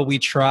 oh, we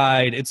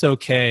tried, it's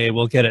okay,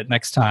 we'll get it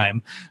next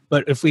time.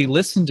 But if we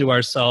listen to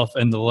ourselves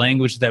and the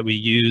language that we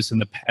use and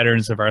the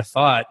patterns of our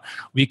thought,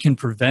 we can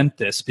prevent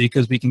this,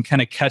 because we can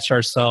kind of catch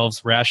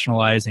ourselves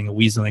rationalizing and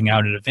weaseling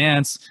out in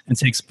advance and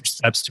take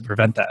steps to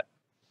prevent that.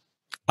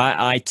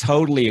 I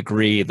totally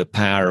agree, the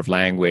power of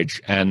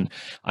language. And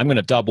I'm going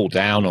to double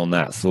down on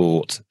that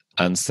thought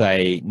and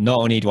say, not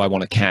only do I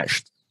want to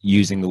catch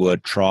using the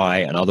word try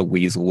and other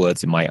weasel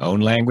words in my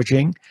own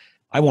languaging,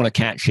 I want to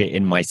catch it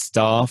in my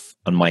staff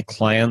and my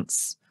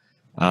clients.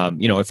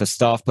 If a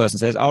staff person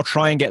says, I'll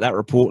try and get that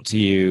report to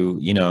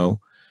you,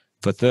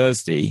 for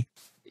Thursday,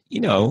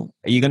 are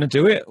you going to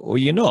do it or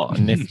you're not?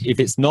 And if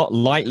it's not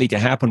likely to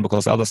happen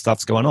because other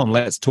stuff's going on,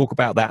 let's talk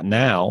about that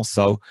now,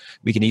 so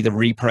we can either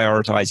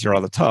reprioritize your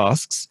other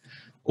tasks,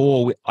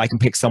 or I can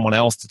pick someone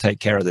else to take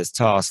care of this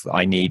task that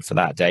I need for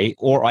that day,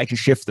 or I can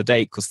shift the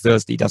date because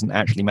Thursday doesn't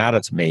actually matter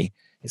to me.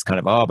 It's kind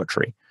of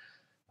arbitrary.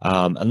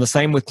 And the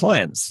same with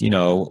clients.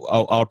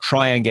 I'll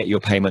try and get your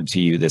payment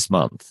to you this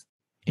month.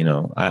 I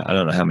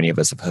don't know how many of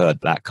us have heard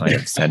that kind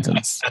of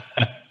sentence,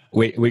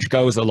 which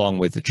goes along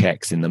with the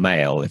checks in the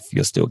mail if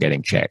you're still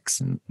getting checks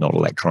and not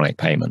electronic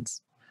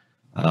payments.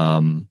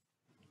 And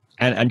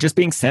just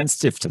being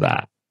sensitive to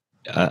that,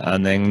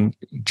 and then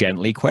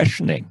gently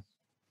questioning.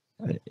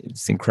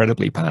 It's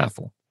incredibly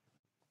powerful.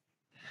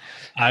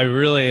 I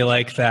really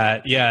like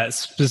that. Yeah,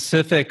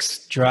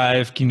 specifics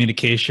drive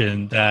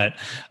communication. That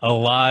a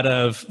lot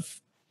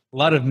of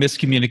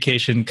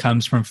miscommunication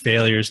comes from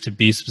failures to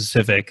be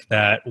specific.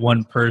 That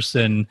one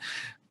person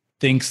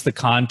thinks the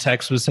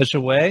context was such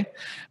a way,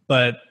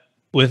 but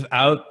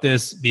without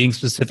this being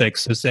specific,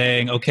 so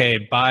saying, okay,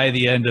 by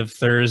the end of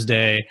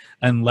Thursday,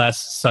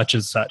 unless such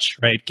and such,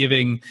 right?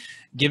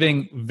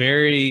 Giving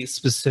very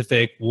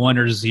specific 1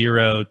 or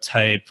 0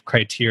 type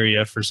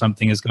criteria for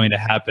something is going to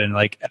happen.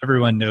 Like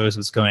everyone knows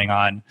what's going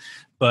on,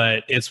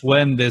 but it's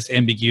when this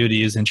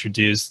ambiguity is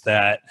introduced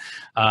that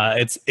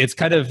it's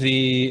kind of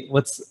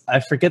I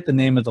forget the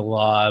name of the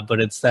law, but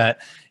it's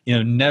that,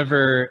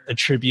 never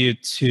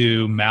attribute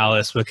to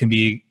malice what can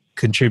be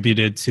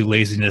contributed to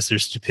laziness or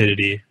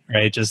stupidity,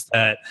 right? Just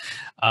that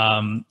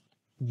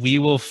we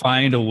will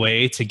find a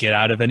way to get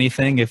out of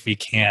anything if we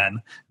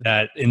can.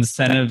 That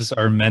incentives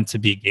are meant to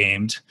be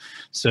gamed.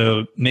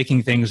 So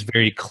making things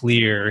very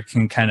clear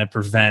can kind of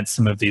prevent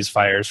some of these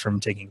fires from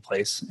taking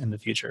place in the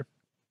future.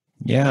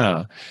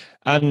 Yeah.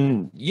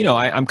 And,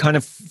 I'm kind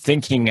of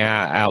thinking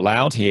out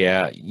loud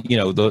here,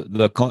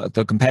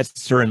 the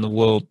competitor in the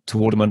World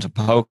Tournament of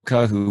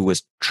Poker who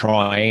was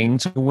trying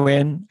to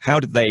win, how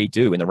did they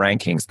do in the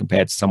rankings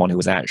compared to someone who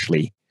was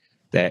actually,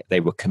 they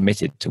were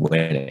committed to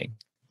winning?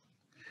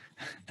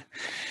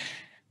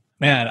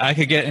 Man, I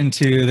could get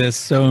into this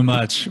so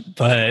much,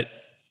 but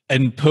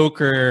in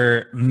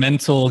poker,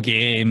 mental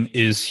game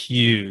is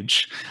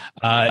huge.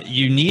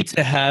 You need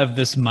to have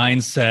this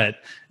mindset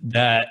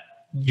that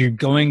you're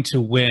going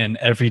to win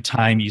every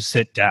time you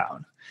sit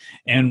down.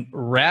 And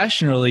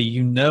rationally,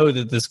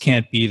 that this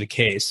can't be the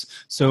case.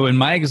 So in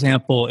my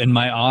example, in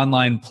my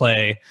online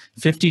play,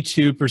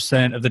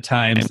 52% of the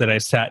times that I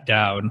sat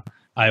down,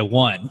 I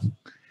won.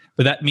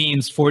 But that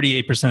means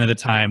 48% of the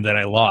time that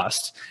I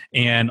lost.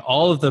 And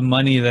all of the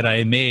money that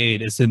I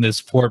made is in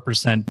this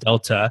 4%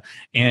 delta.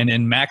 And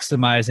in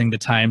maximizing the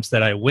times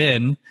that I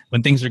win,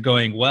 when things are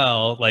going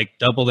well, like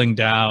doubling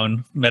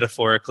down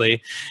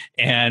metaphorically,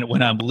 and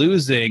when I'm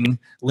losing,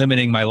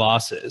 limiting my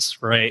losses,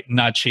 right?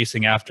 Not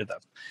chasing after them.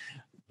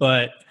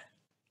 But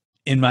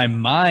in my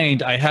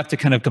mind, I have to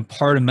kind of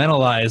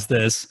compartmentalize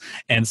this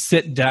and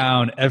sit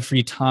down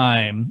every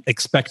time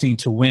expecting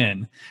to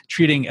win,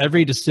 treating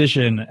every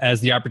decision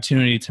as the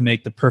opportunity to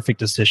make the perfect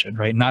decision,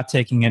 right? Not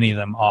taking any of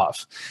them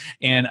off.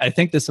 And I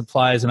think this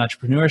applies in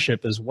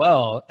entrepreneurship as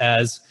well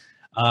as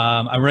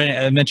I'm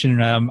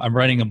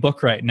writing a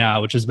book right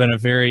now, which has been a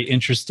very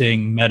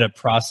interesting meta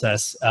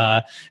process,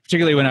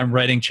 particularly when I'm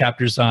writing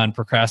chapters on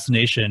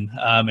procrastination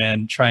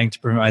and trying to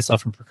prevent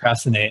myself from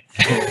procrastinate.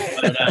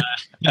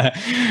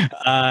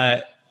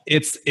 But,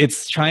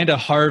 it's trying to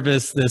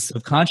harvest this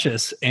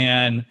subconscious,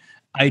 and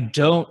I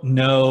don't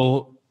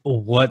know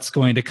what's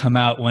going to come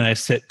out when I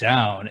sit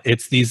down.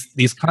 It's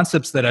these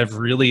concepts that I've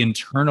really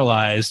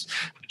internalized,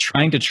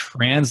 trying to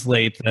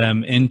translate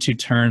them into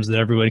terms that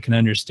everyone can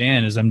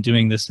understand as I'm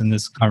doing this in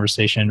this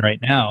conversation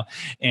right now.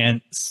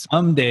 And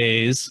some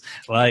days,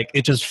 like,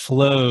 it just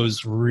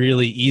flows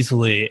really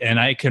easily, and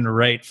I can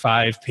write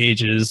 5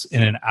 pages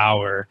in an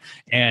hour,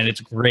 and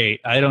it's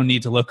great. I don't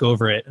need to look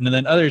over it. And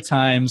then other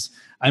times,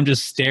 I'm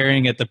just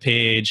staring at the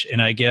page and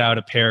I get out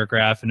a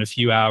paragraph in a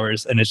few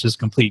hours and it's just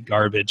complete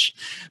garbage.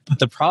 But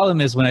the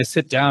problem is when I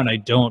sit down, I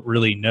don't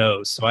really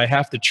know. So I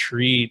have to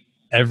treat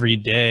every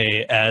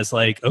day as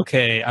like,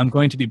 okay, I'm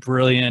going to be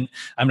brilliant.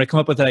 I'm going to come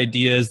up with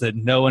ideas that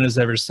no one has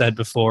ever said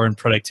before in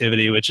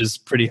productivity, which is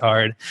pretty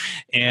hard.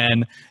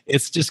 And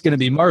it's just going to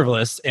be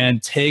marvelous,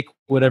 and take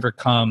whatever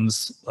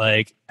comes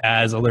like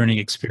as a learning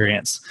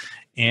experience.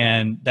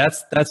 And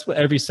that's what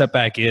every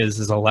setback is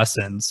a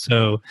lesson.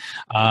 So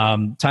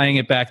tying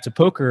it back to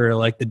poker,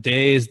 like the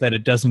days that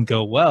it doesn't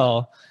go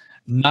well,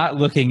 not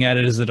looking at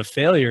it as a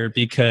failure,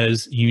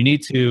 because you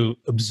need to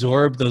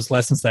absorb those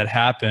lessons that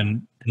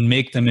happen and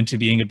make them into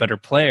being a better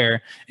player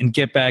and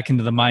get back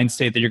into the mind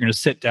state that you're going to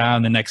sit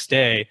down the next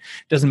day. It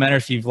doesn't matter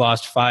if you've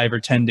lost 5 or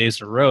 10 days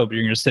in a row, but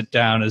you're going to sit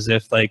down as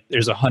if like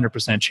there's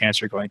 100%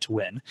 chance you're going to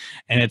win.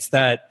 And it's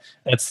that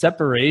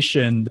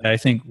separation that I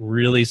think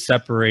really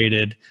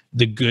separated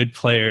the good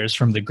players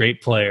from the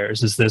great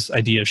players, is this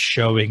idea of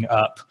showing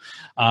up.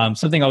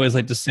 Something I always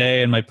like to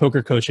say in my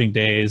poker coaching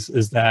days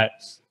is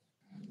that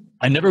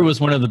I never was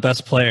one of the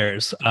best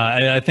players.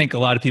 I think a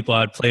lot of people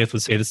I'd play with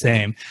would say the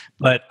same,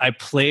 but I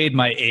played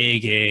my A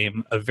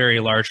game a very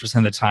large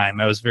percent of the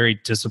time. I was very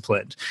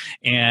disciplined,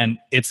 and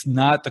it's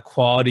not the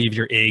quality of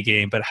your A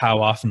game, but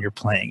how often you're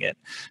playing it.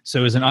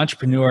 So as an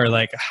entrepreneur,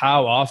 like,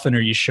 how often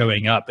are you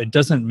showing up? It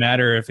doesn't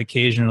matter if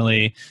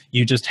occasionally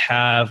you just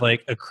have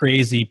like a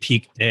crazy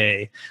peak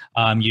day.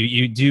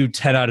 You do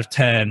 10 out of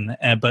 10,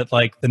 but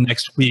like the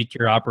next week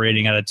you're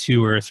operating at a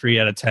 2 or a 3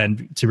 out of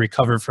 10 to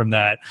recover from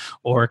that,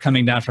 or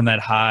coming down from that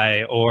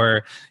high,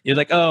 or you're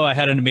like, oh, I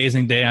had an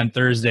amazing day on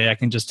Thursday, I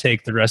can just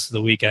take the rest of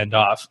the weekend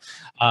off.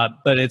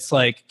 But it's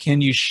like,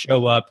 can you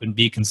show up and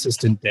be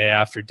consistent day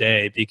after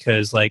day?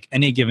 Because like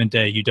any given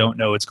day, you don't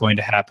know what's going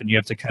to happen. You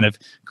have to kind of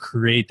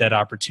create that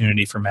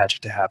opportunity for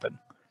magic to happen.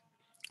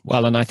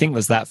 Well, and I think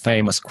there's that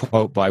famous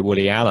quote by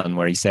Woody Allen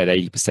where he said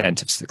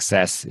 80% of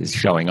success is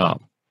showing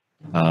up.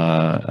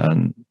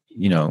 And,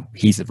 you know,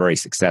 he's a very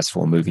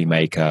successful movie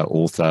maker,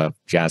 author,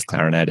 jazz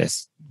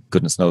clarinetist,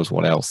 goodness knows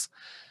what else.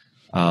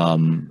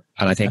 And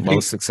I think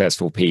most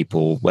successful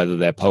people, whether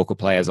they're poker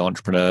players,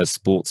 entrepreneurs,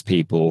 sports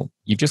people,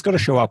 you've just got to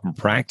show up and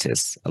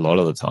practice a lot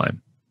of the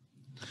time.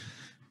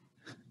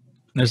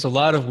 There's a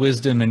lot of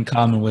wisdom in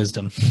common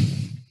wisdom.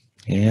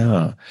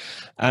 Yeah.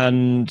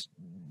 And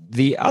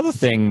the other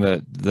thing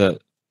that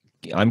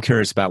I'm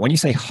curious about, when you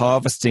say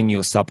harvesting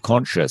your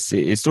subconscious,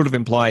 it sort of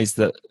implies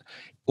that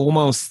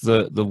almost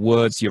the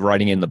words you're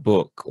writing in the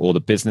book or the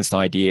business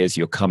ideas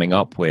you're coming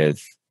up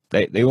with,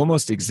 they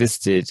almost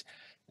existed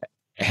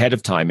ahead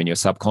of time in your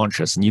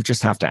subconscious, and you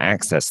just have to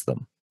access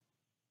them.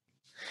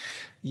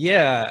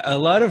 Yeah, a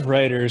lot of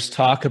writers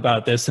talk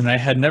about this, and I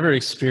had never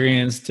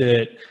experienced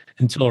it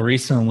until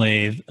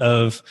recently,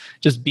 of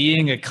just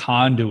being a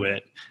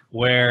conduit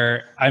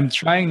where I'm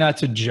trying not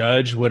to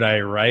judge what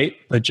I write,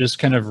 but just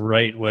kind of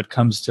write what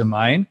comes to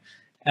mind.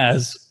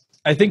 As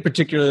I think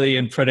particularly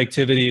in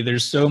productivity,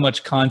 there's so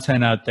much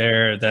content out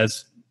there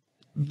that's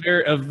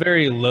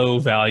very low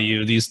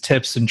value, these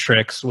tips and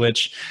tricks,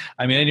 which,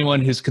 I mean,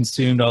 anyone who's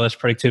consumed all this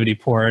productivity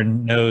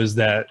porn knows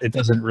that it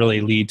doesn't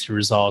really lead to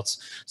results.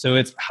 So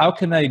it's, how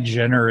can I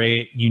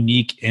generate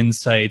unique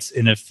insights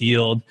in a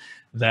field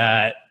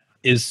that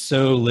is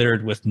so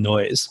littered with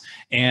noise?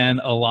 And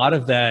a lot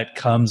of that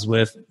comes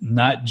with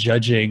not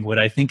judging what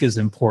I think is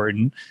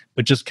important,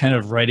 but just kind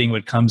of writing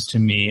what comes to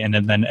me and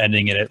then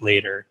editing it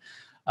later.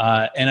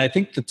 And I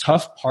think the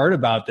tough part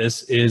about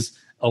this is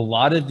a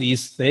lot of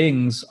these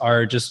things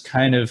are just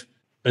kind of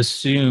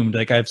assumed.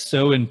 Like, I've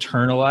so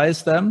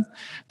internalized them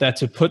that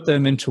to put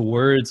them into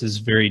words is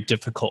very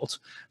difficult.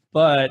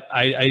 But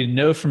I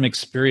know from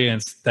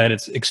experience that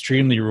it's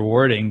extremely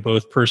rewarding,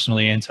 both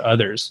personally and to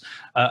others.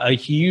 A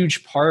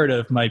huge part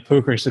of my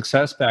poker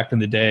success back in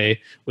the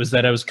day was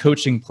that I was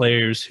coaching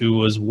players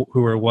who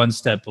were one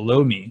step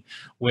below me,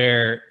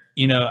 where,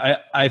 you know,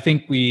 I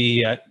think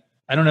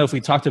I don't know if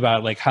we talked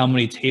about like how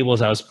many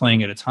tables I was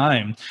playing at a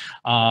time.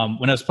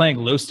 When I was playing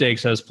low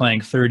stakes, I was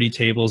playing 30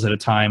 tables at a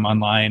time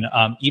online.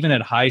 Even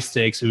at high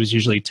stakes, it was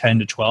usually 10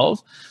 to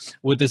 12.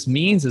 What this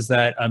means is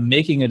that I'm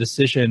making a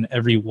decision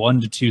every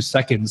 1 to 2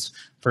 seconds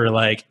for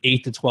like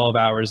 8 to 12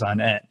 hours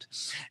on end.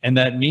 And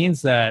that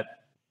means that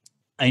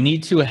I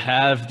need to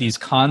have these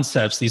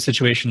concepts, these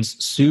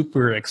situations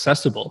super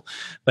accessible.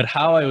 But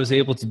how I was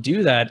able to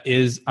do that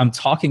is I'm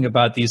talking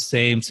about these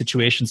same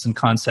situations and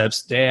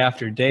concepts day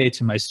after day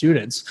to my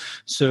students,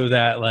 so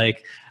that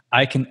like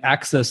I can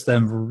access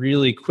them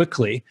really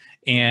quickly,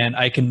 and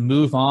I can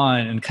move on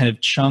and kind of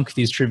chunk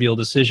these trivial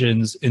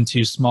decisions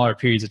into smaller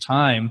periods of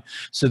time,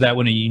 so that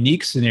when a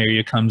unique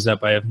scenario comes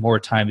up, I have more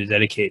time to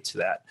dedicate to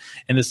that.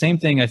 And the same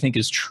thing I think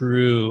is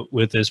true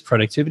with this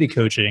productivity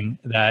coaching,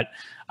 that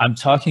I'm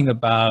talking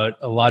about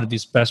a lot of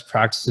these best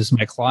practices,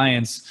 my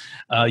clients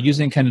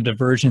using kind of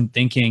divergent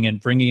thinking and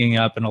bringing it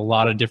up in a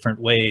lot of different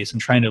ways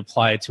and trying to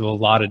apply it to a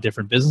lot of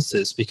different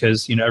businesses,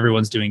 because, you know,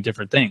 everyone's doing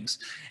different things.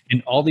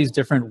 And all these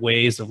different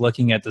ways of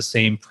looking at the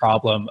same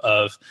problem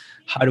of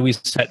how do we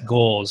set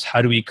goals?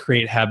 How do we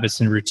create habits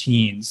and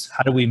routines?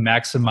 How do we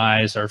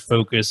maximize our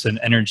focus and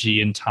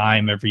energy and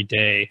time every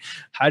day?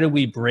 How do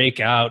we break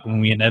out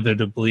when we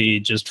inevitably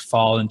just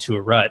fall into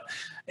a rut?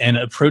 And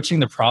approaching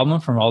the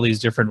problem from all these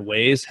different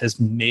ways has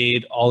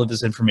made all of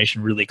this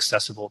information really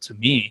accessible to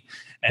me.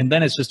 And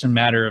then it's just a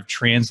matter of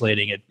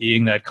translating it,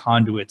 being that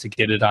conduit to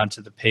get it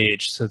onto the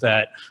page, so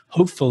that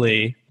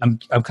hopefully I'm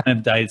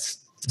kind of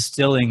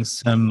distilling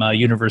some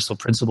universal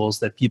principles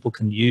that people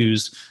can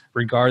use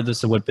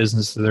regardless of what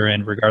business they're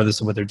in,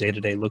 regardless of what their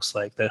day-to-day looks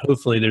like, that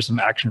hopefully there's some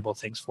actionable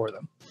things for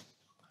them.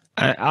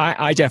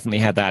 I definitely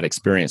had that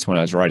experience when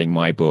I was writing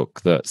my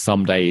book, that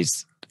some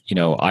days, you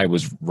know, I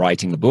was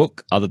writing the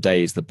book, other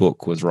days the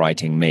book was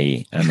writing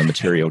me, and the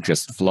material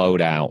just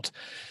flowed out.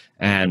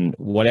 And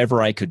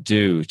whatever I could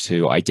do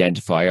to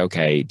identify,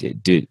 okay,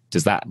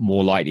 does that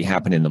more likely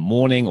happen in the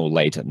morning or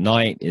late at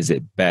night? Is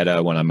it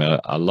better when I'm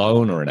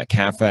alone or in a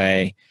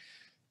cafe?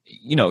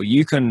 You know,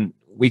 we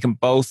can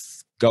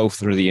both go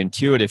through the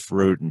intuitive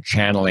route and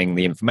channeling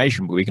the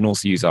information, but we can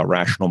also use our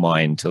rational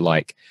mind to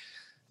like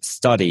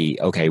study,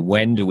 okay,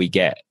 when do we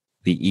get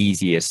the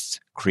easiest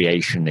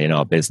creation in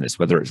our business,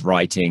 whether it's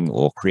writing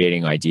or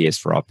creating ideas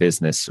for our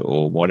business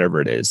or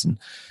whatever it is.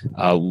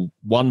 And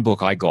one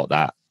book I got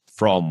that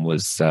from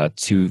was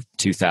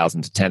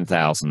 2,000 to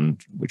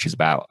 10,000, which is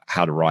about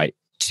how to write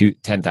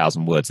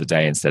 10,000 words a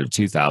day instead of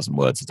 2,000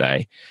 words a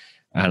day.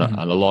 And, and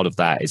a lot of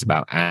that is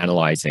about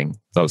analyzing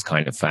those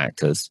kind of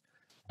factors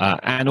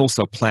and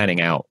also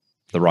planning out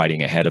the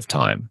writing ahead of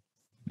time.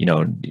 You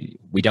know,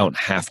 we don't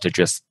have to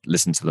just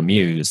listen to the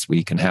muse.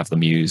 We can have the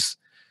muse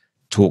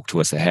talk to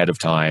us ahead of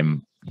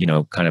time, you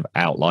know, kind of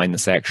outline the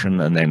section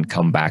and then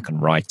come back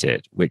and write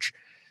it, which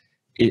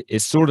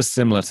is sort of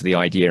similar to the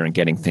idea in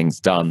getting things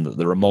done that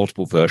there are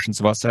multiple versions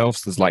of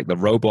ourselves. There's like the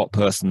robot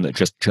person that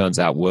just churns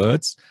out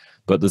words,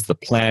 but there's the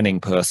planning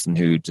person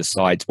who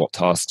decides what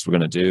tasks we're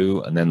going to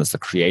do. And then there's the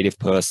creative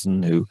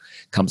person who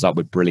comes up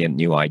with brilliant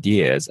new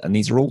ideas. And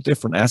these are all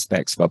different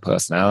aspects of our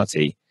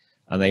personality,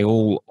 and they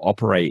all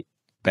operate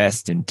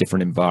best in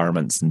different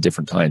environments and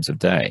different times of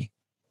day.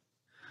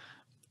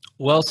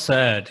 Well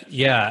said.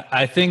 Yeah,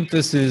 I think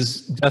this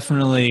is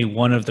definitely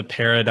one of the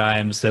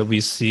paradigms that we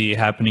see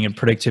happening in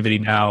productivity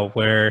now,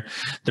 where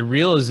the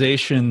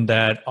realization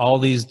that all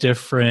these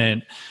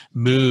different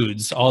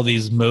moods, all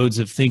these modes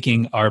of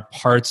thinking are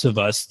parts of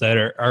us,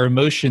 that our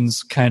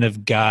emotions kind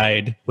of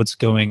guide what's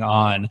going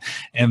on,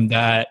 and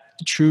that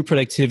true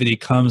productivity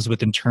comes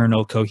with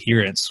internal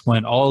coherence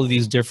when all of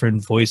these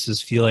different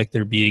voices feel like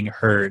they're being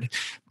heard,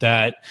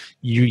 that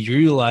you're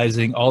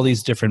utilizing all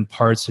these different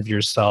parts of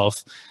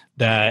yourself,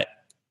 that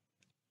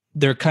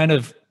they're kind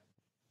of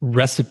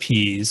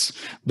recipes,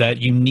 that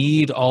you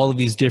need all of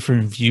these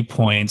different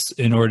viewpoints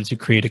in order to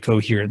create a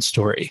coherent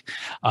story.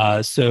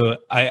 So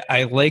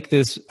I like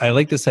this. I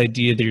like this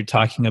idea that you're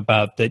talking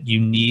about, that you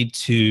need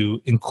to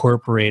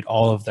incorporate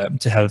all of them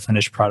to have a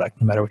finished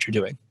product, no matter what you're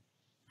doing.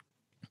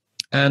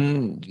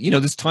 And, you know,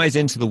 this ties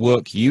into the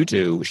work you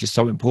do, which is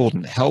so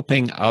important,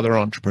 helping other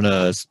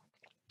entrepreneurs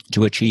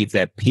to achieve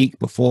their peak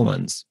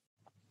performance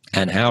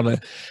and how to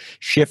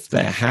shift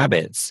their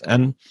habits.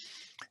 And,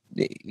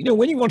 you know,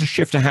 when you want to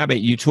shift a habit,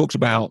 you talked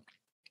about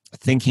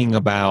thinking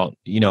about,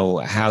 you know,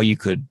 how you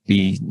could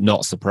be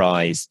not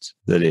surprised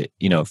that it,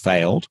 you know,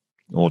 failed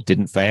or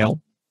didn't fail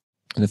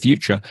in the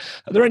future.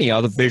 Are there any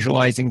other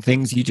visualizing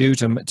things you do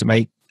to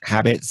make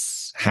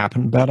habits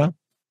happen better?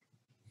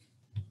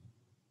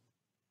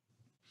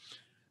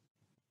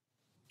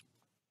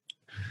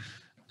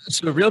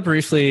 So real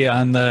briefly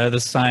on the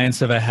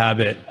science of a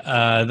habit,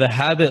 the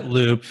habit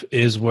loop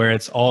is where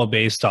it's all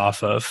based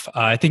off of.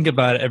 I think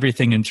about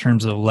everything in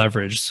terms of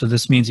leverage. So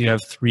this means you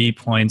have 3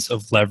 points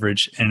of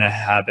leverage in a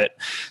habit.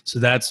 So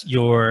that's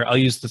I'll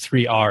use the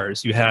 3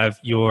 R's. You have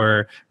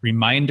your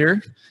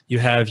reminder, you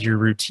have your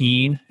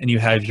routine, and you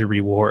have your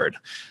reward.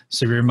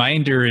 So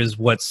reminder is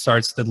what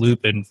starts the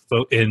loop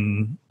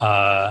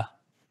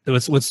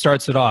it's what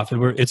starts it off.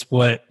 It's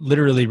what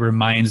literally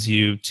reminds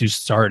you to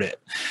start it.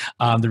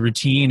 The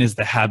routine is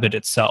the habit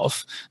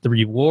itself. The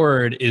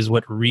reward is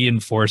what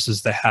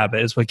reinforces the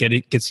habit. It's what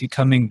gets you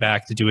coming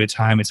back to do it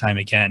time and time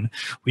again.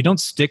 We don't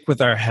stick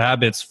with our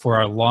habits for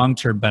our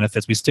long-term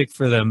benefits. We stick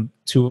to them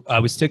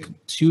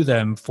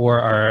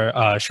for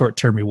our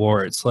short-term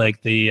rewards,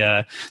 like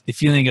the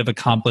feeling of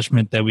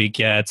accomplishment that we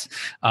get.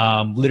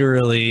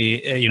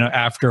 Literally, you know,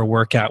 after a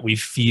workout, we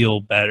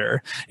feel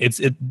better.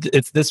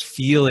 It's this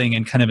feeling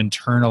and kind of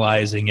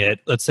internalizing it.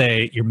 Let's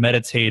say you're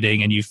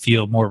meditating and you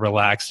feel more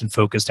relaxed and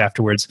focused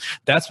afterwards.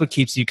 That's what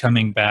keeps you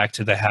coming back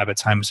to the habit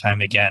time and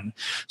time again.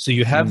 So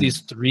you have these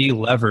 3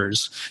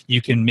 levers.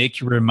 You can make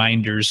your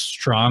reminders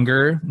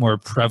stronger, more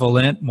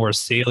prevalent, more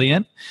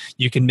salient.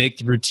 You can make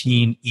the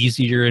routine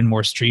easier and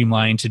more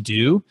streamlined to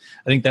do.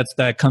 I think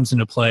that comes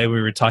into play.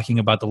 We were talking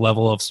about the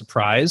level of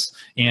surprise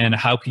and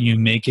how can you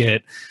make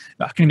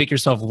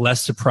yourself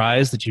less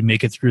surprised that you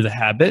make it through the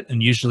habit.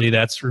 And usually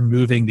that's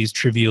removing these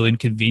trivial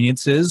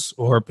inconveniences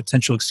or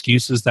potential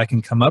excuses that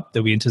can come up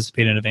that we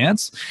anticipate in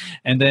advance.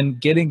 And then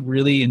getting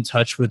really in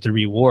touch with the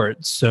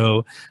rewards.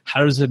 So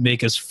how does it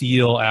make us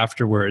feel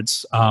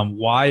afterwards?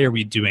 Why are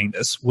we doing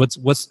this? What's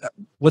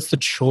the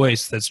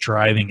choice that's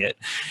driving it?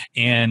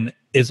 And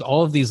it's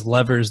all of these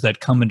levers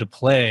that come into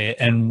play.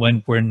 And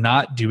when we're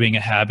not doing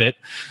a habit,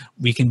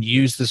 we can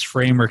use this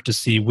framework to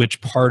see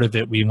which part of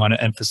it we want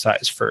to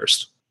emphasize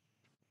first.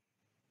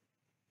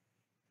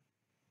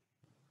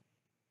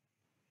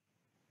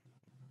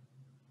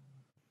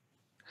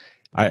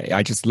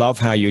 I just love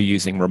how you're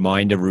using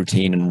reminder,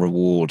 routine, and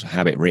reward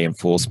habit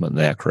reinforcement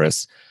there,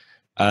 Chris.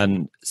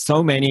 And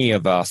so many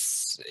of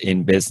us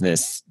in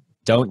business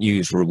don't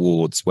use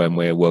rewards when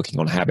we're working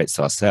on habits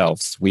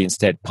ourselves. We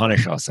instead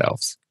punish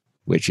ourselves,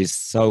 which is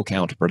so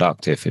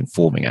counterproductive in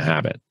forming a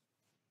habit.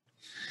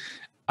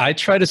 I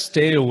try to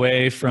stay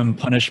away from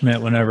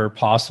punishment whenever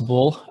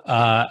possible.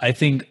 I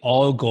think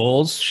all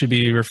goals should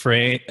be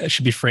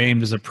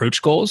framed as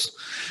approach goals.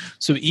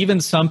 So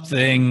even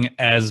something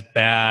as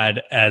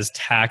bad as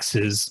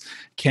taxes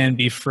can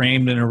be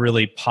framed in a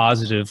really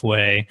positive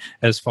way,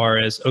 as far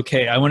as,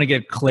 okay, I want to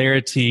get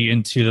clarity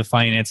into the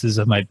finances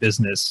of my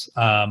business.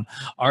 Am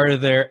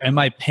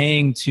I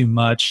paying too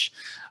much?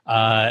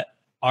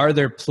 are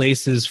there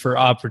places for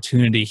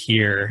opportunity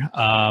here?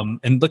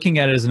 And looking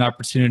at it as an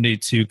opportunity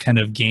to kind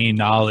of gain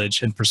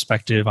knowledge and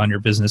perspective on your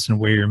business and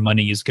where your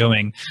money is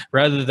going,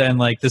 rather than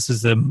like, this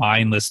is a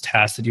mindless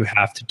task that you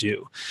have to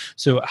do.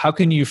 So how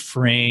can you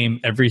frame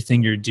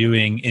everything you're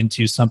doing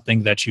into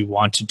something that you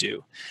want to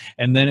do?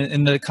 And then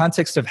in the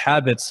context of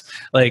habits,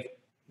 like,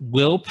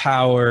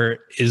 willpower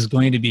is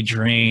going to be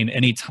drained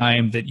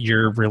anytime that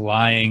you're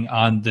relying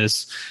on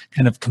this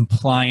kind of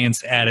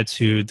compliance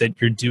attitude that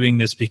you're doing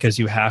this because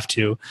you have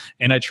to.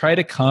 And I try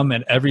to come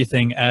at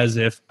everything as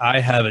if I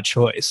have a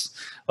choice.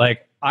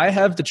 Like, I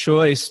have the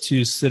choice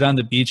to sit on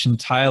the beach in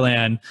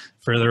Thailand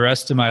for the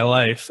rest of my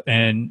life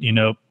and,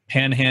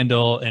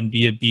 panhandle and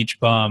be a beach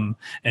bum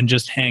and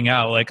just hang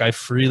out. Like, I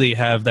freely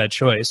have that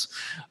choice.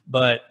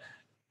 But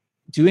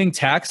doing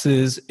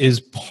taxes is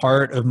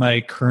part of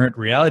my current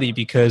reality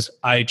because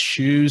I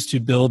choose to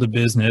build a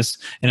business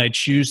and I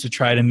choose to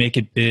try to make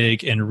it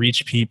big and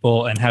reach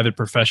people and have it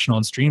professional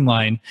and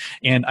streamlined.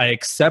 And I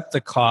accept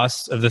the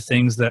costs of the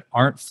things that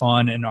aren't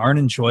fun and aren't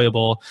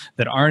enjoyable,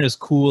 that aren't as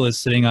cool as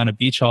sitting on a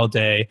beach all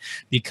day,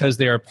 because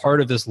they are part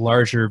of this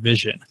larger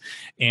vision.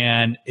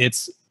 And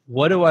it's,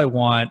 what do I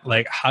want?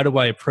 Like, how do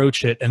I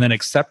approach it? And then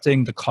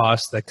accepting the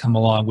costs that come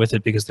along with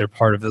it because they're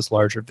part of this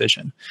larger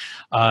vision.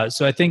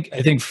 So I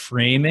think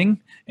framing,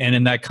 and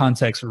in that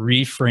context,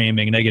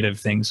 reframing negative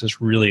things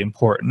is really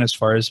important as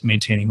far as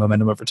maintaining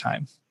momentum over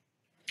time.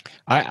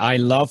 I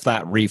love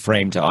that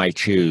reframe to I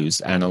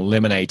choose, and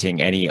eliminating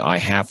any I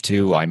have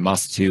to, I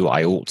must to,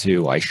 I ought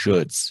to, I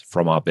shoulds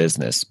from our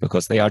business,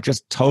 because they are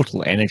just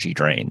total energy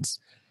drains.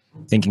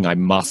 Thinking I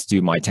must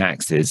do my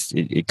taxes,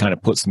 it kind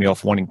of puts me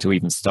off wanting to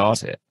even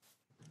start it.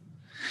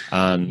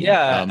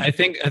 I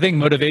think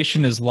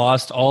motivation is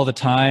lost all the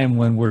time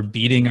when we're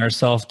beating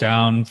ourselves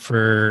down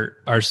for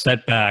our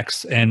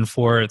setbacks and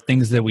for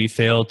things that we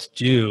failed to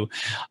do.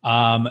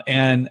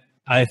 And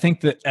I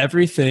think that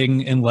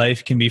everything in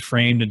life can be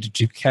framed into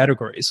two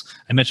categories.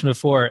 I mentioned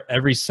before,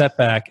 every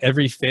setback,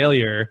 every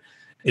failure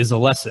is a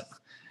lesson.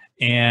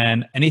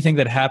 And anything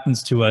that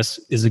happens to us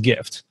is a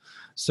gift.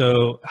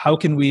 So how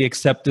can we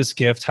accept this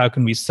gift? How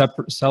can we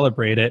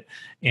celebrate it?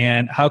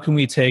 And how can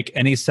we take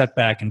any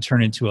setback and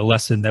turn it into a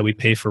lesson that we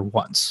pay for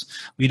once?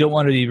 We don't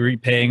want to be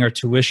repaying our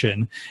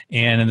tuition.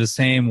 And in the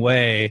same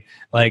way,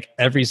 like,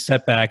 every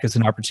setback is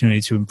an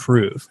opportunity to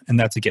improve. And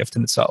that's a gift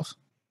in itself.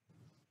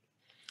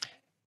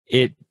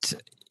 It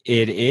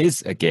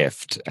is a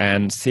gift,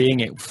 and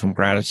seeing it from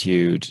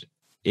gratitude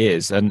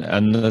is,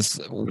 and there's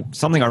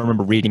something I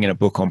remember reading in a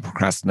book on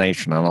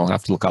procrastination, and I'll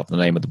have to look up the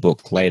name of the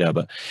book later,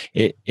 but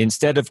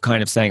instead of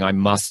kind of saying I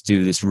must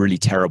do this really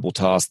terrible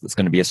task that's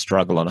going to be a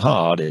struggle and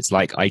hard, it's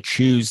like I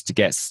choose to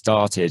get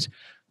started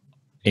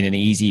in an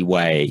easy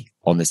way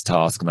on this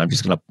task, and I'm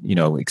just going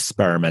to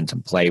experiment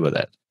and play with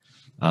it.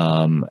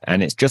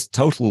 And it's just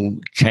total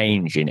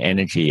change in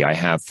energy I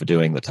have for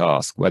doing the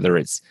task, whether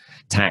it's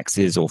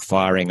taxes or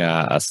firing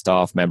a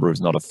staff member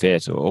who's not a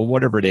fit, or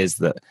whatever it is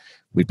that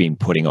we've been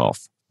putting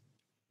off.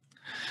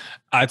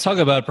 I talk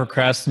about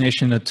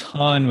procrastination a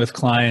ton with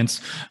clients,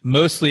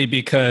 mostly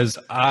because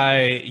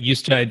I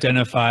used to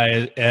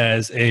identify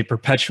as a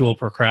perpetual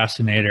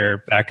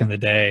procrastinator back in the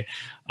day.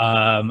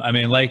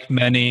 Like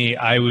many,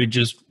 I would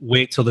just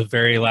wait till the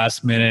very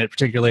last minute,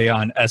 particularly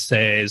on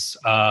essays.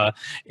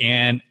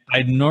 And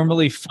I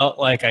normally felt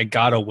like I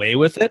got away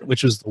with it,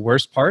 which was the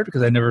worst part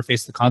because I never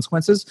faced the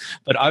consequences.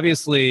 But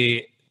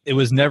obviously, it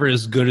was never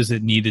as good as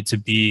it needed to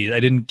be.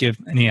 I didn't give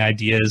any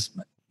ideas.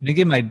 I didn't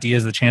give my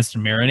ideas the chance to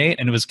marinate,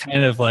 and it was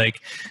kind of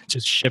like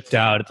just shipped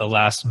out at the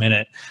last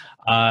minute.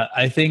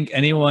 I think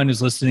anyone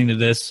who's listening to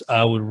this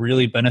would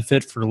really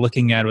benefit for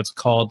looking at what's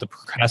called the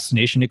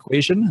procrastination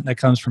equation that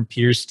comes from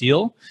Piers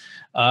Steel.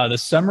 The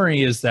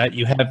summary is that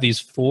you have these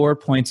 4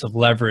 points of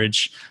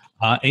leverage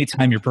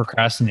anytime you're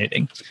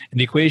procrastinating. And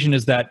the equation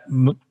is that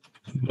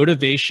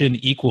motivation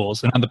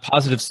equals, and on the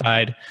positive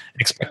side,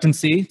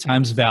 expectancy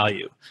times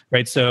value,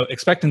 right? So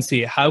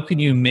expectancy, how can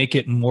you make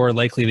it more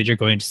likely that you're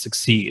going to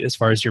succeed as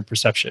far as your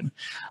perception?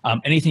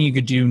 Anything you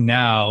could do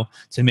now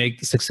to make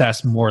the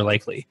success more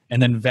likely.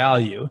 And then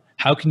value,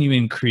 how can you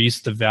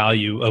increase the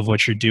value of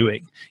what you're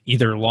doing,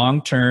 either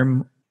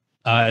long-term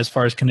as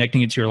far as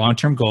connecting it to your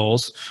long-term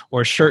goals,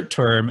 or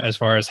short-term as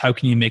far as how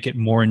can you make it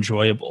more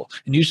enjoyable.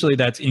 And usually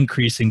that's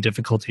increasing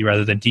difficulty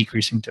rather than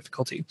decreasing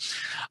difficulty.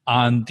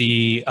 On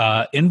the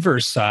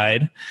inverse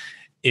side,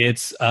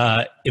 it's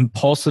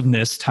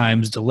impulsiveness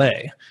times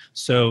delay.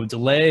 So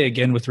delay,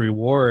 again, with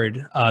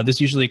reward, this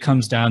usually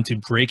comes down to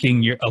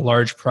breaking a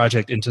large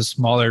project into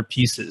smaller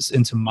pieces,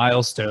 into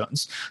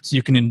milestones, so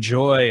you can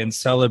enjoy and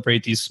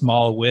celebrate these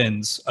small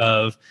wins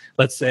of,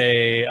 let's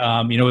say,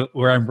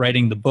 where I'm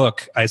writing the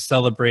book, I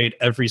celebrate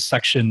every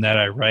section that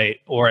I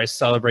write, or I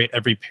celebrate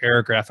every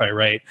paragraph I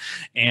write.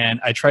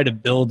 And I try to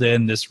build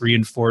in this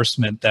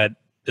reinforcement that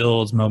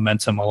builds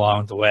momentum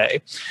along the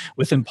way.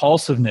 With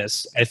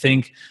impulsiveness, I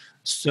think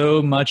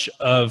so much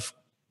of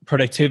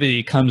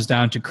productivity comes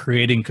down to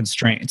creating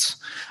constraints.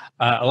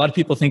 A lot of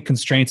people think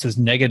constraints as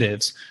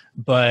negatives,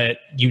 but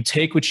you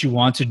take what you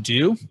want to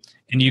do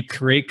and you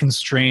create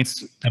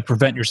constraints that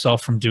prevent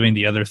yourself from doing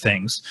the other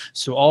things.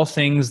 So all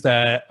things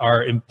that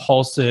are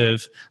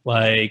impulsive,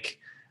 like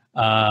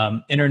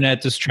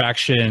internet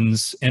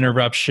distractions,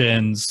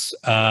 interruptions,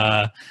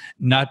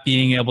 not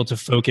being able to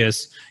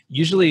focus,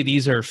 usually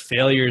these are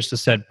failures to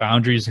set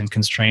boundaries and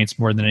constraints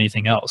more than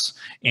anything else.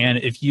 And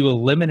if you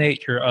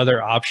eliminate your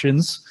other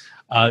options,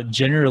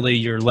 generally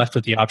you're left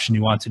with the option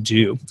you want to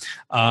do.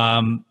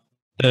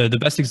 The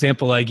best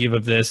example I give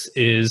of this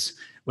is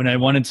when I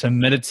wanted to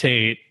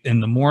meditate in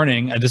the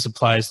morning, and this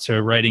applies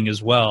to writing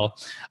as well,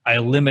 I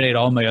eliminate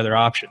all my other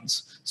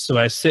options. So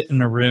I sit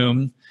in a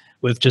room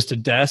with just a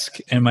desk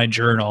and my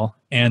journal,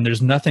 and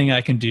there's nothing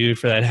I can do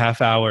for that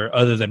half hour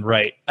other than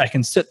write. I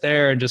can sit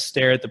there and just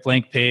stare at the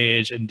blank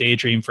page and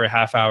daydream for a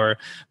half hour,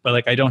 but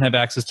like I don't have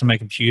access to my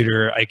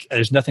computer.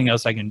 There's nothing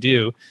else I can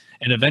do.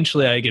 And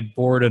eventually I get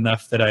bored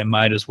enough that I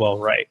might as well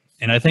write.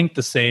 And I think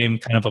the same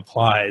kind of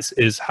applies,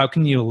 is how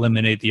can you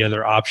eliminate the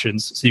other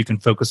options so you can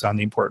focus on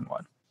the important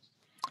one?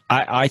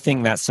 I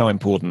think that's so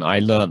important. I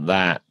learned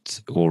that,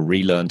 or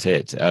relearned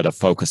it, at a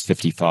Focus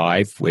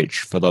 55, which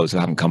for those who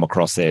haven't come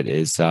across it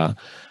is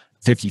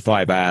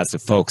 55 hours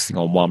of focusing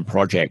on one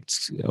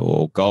project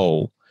or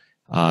goal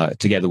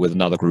together with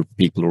another group of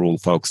people who are all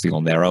focusing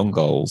on their own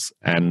goals.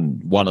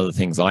 And one of the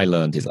things I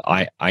learned is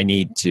I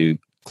need to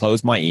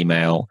close my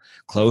email,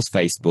 close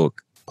Facebook,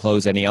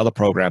 close any other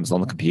programs on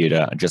the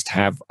computer, and just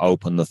have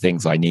open the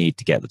things I need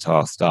to get the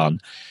task done.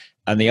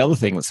 And the other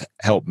thing that's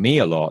helped me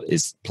a lot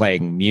is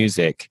playing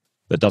music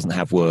that doesn't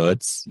have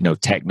words,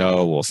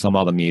 techno or some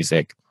other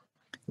music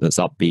that's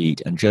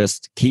upbeat, and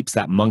just keeps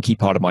that monkey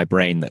part of my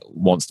brain that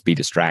wants to be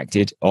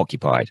distracted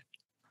occupied.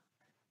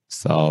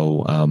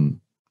 So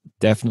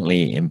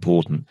definitely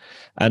important.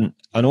 And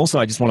also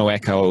I just want to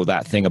echo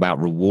that thing about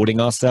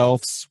rewarding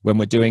ourselves when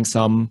we're doing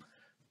some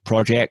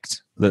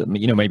project that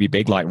maybe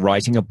big, like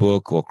writing a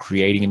book or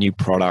creating a new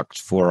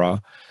product for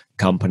a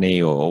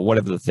company or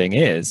whatever the thing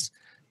is.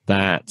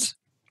 That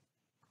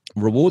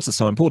rewards are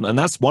so important. And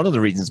that's one of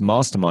the reasons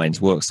masterminds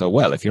work so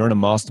well. If you're in a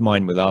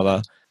mastermind with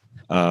other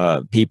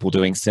people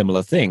doing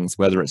similar things,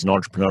 whether it's an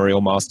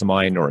entrepreneurial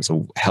mastermind or it's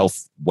a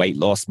health weight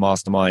loss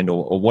mastermind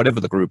or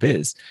whatever the group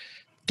is,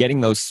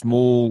 getting those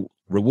small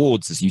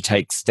rewards as you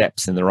take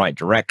steps in the right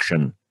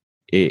direction,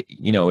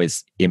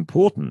 is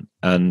important.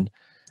 And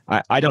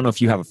I don't know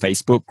if you have a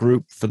Facebook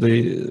group for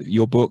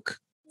your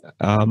book,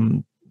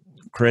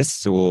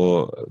 Chris,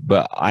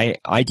 but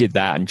I did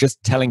that, and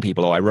just telling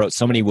people, I wrote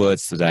so many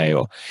words today,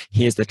 or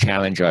here's the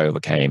challenge I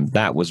overcame.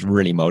 That was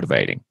really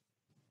motivating.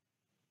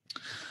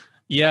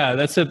 Yeah,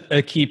 that's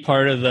a key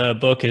part of the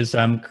book. Is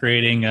I'm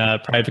creating a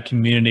private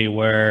community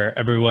where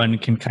everyone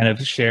can kind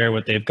of share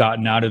what they've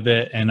gotten out of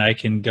it, and I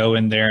can go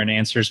in there and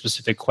answer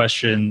specific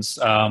questions,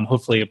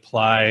 hopefully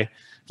apply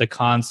the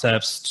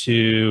concepts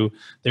to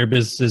their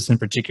businesses in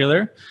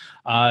particular.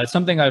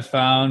 Something I've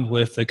found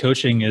with the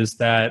coaching is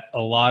that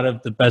a lot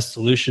of the best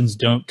solutions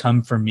don't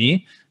come from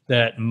me,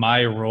 that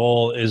my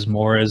role is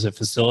more as a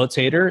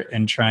facilitator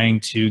and trying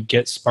to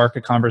spark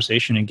a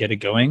conversation and get it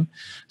going.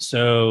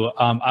 So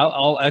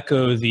I'll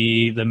echo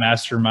the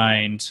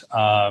mastermind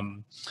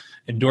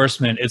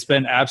endorsement. It's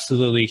been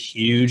absolutely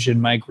huge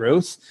in my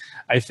growth.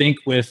 I think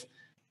with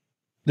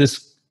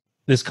this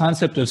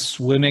concept of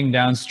swimming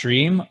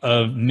downstream,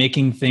 of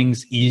making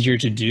things easier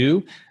to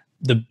do,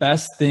 the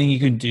best thing you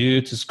can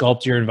do to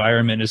sculpt your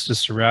environment is to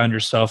surround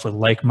yourself with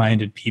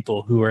like-minded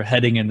people who are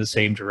heading in the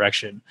same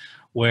direction,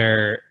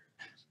 where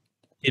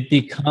it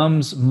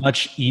becomes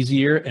much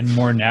easier and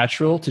more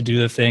natural to do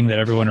the thing that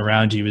everyone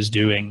around you is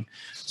doing.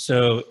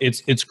 So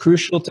it's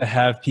crucial to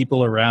have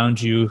people around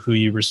you who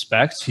you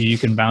respect, who you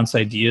can bounce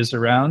ideas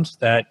around,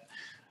 that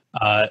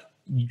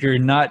you're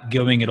not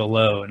going it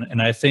alone.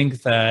 And I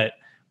think that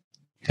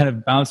kind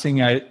of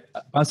bouncing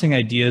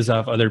ideas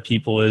off other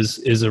people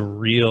is a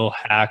real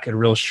hack, a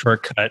real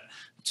shortcut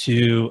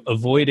to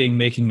avoiding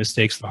making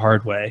mistakes the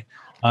hard way.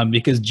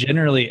 Because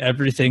generally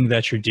everything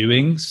that you're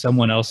doing,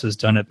 someone else has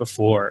done it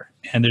before,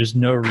 and there's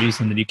no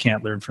reason that you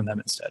can't learn from them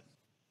instead.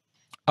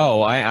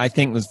 Oh, I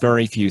think there's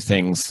very few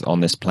things on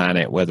this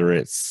planet, whether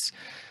it's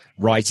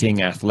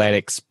writing,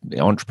 athletics,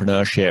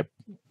 entrepreneurship,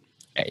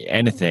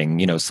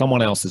 anything,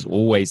 someone else has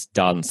always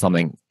done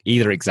something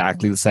either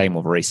exactly the same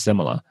or very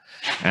similar.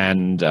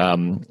 And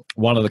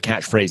one of the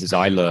catchphrases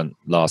I learned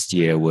last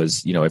year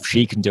was, if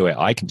she can do it,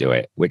 I can do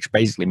it, which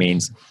basically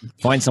means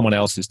find someone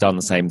else who's done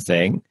the same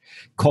thing,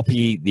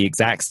 copy the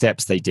exact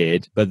steps they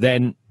did, but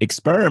then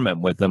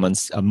experiment with them and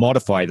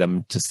modify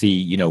them to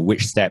see,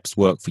 which steps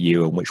work for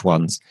you and which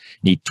ones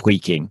need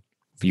tweaking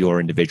for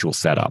your individual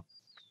setup.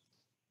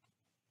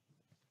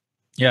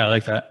 Yeah, I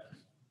like that.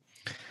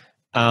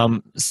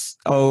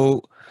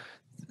 So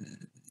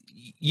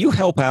you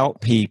help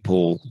out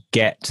people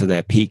get to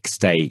their peak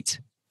state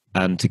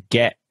and to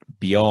get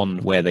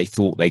beyond where they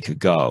thought they could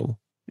go.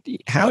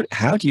 How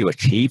do you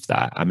achieve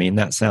that? I mean,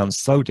 that sounds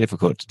so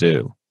difficult to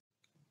do.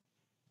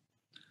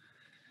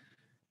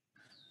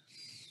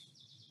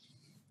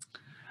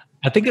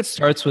 I think it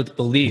starts with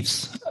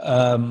beliefs.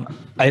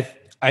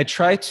 I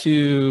try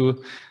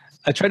to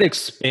I try to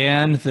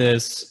expand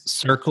this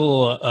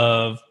circle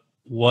of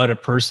what a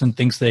person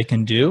thinks they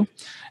can do.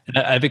 And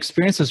I've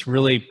experienced this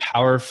really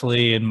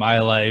powerfully in my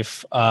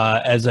life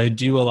as I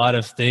do a lot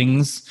of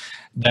things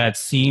that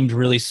seemed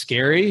really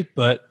scary,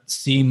 but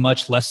seem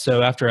much less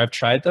so after I've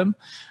tried them.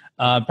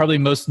 Probably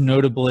most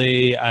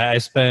notably, I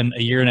spent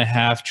a year and a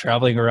half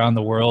traveling around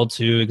the world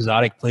to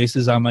exotic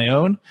places on my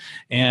own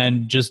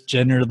and just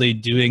generally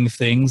doing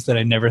things that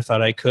I never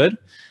thought I could.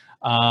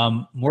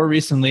 More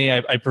recently,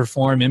 I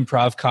perform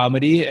improv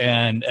comedy,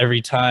 and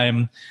every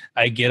time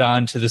I get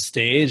onto the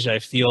stage, I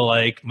feel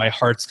like my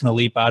heart's going to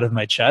leap out of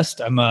my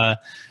chest. I'm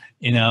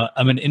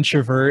an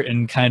introvert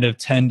and kind of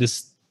tend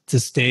to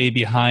stay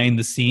behind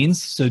the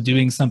scenes. So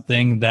doing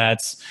something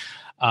that's,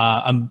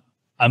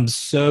 I'm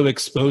so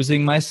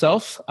exposing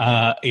myself.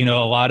 A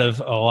lot of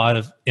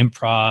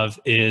improv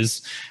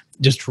is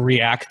just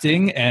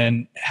reacting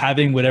and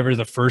having whatever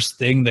the first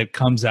thing that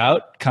come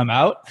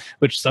out,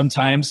 which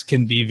sometimes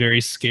can be very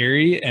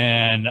scary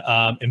and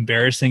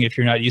embarrassing if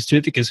you're not used to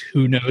it, because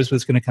who knows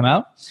what's going to come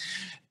out.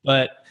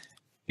 But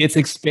it's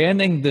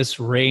expanding this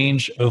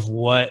range of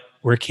what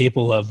we're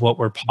capable of, what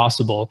we're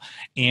possible.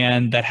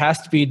 And that has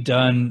to be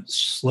done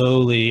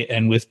slowly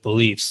and with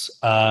beliefs.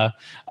 A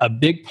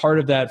big part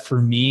of that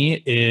for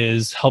me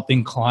is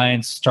helping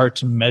clients start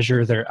to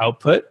measure their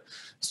output.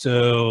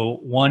 So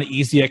one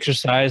easy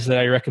exercise that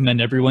I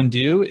recommend everyone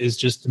do is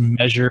just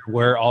measure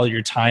where all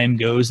your time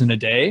goes in a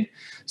day.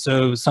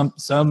 So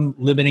some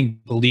limiting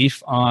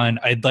belief on,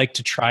 I'd like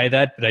to try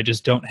that, but I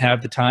just don't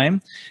have the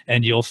time.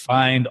 And you'll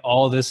find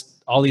all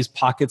these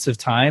pockets of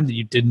time that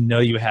you didn't know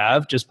you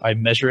have just by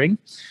measuring.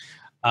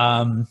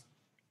 And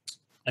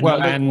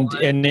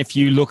if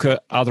you look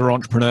at other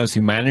entrepreneurs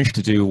who manage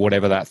to do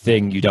whatever that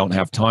thing you don't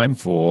have time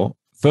for,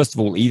 first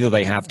of all, either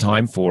they have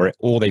time for it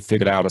or they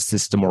figured out a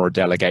system or a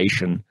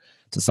delegation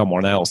to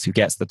someone else who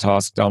gets the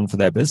task done for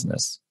their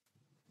business.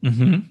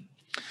 Mm-hmm.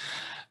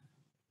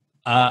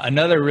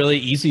 Another really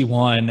easy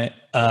one,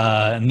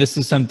 and this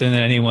is something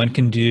that anyone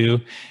can do,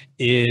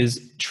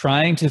 is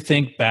trying to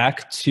think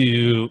back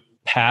to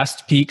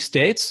past peak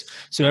states.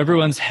 So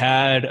everyone's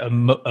had a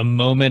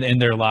moment in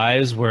their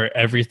lives where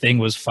everything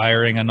was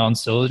firing on all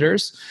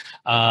cylinders.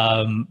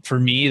 For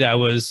me, that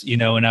was,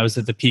 when I was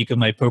at the peak of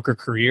my poker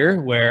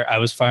career, where I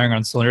was firing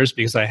on cylinders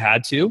because I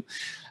had to.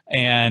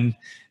 And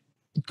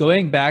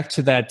going back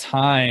to that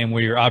time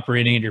where you're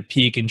operating at your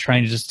peak and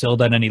trying to distill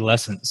down any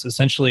lessons,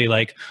 essentially,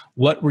 like,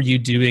 what were you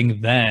doing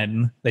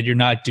then that you're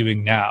not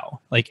doing now?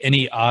 Like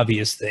any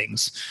obvious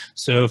things.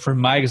 So from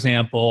my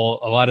example,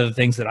 a lot of the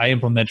things that I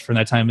implemented from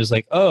that time is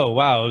like, oh,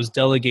 wow, I was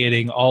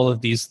delegating all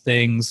of these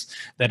things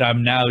that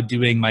I'm now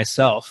doing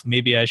myself.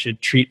 Maybe I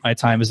should treat my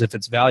time as if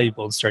it's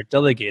valuable and start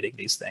delegating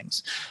these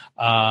things.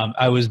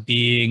 I was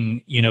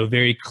being,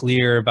 very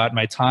clear about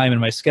my time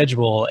and my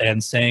schedule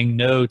and saying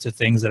no to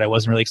things that I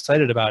wasn't really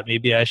excited about.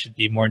 Maybe I should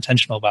be more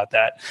intentional about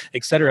that,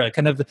 et cetera.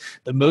 Kind of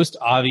the most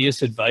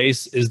obvious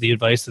advice is the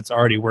advice that's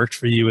already worked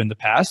for you in the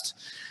past.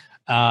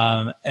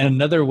 And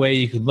another way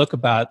you could look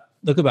about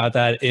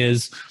that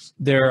is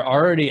there are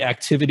already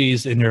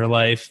activities in your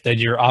life that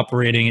you're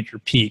operating at your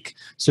peak.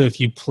 So if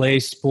you play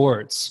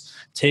sports,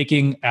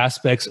 taking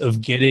aspects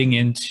of getting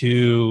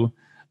into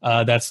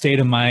that state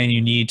of mind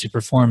you need to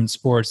perform in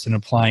sports and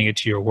applying it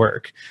to your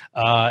work.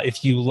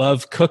 If you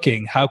love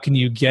cooking, how can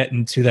you get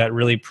into that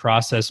really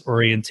process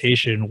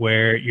orientation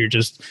where you're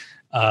just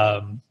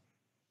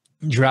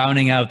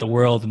drowning out the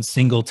world and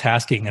single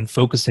tasking and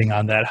focusing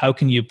on that? How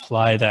can you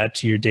apply that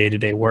to your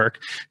day-to-day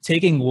work?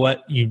 Taking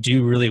what you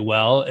do really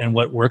well and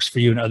what works for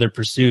you in other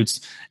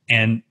pursuits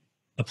and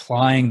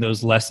applying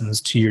those lessons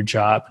to your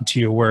job, to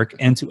your work,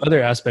 and to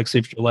other aspects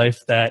of your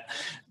life that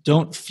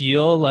don't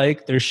feel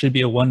like there should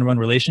be a one-to-one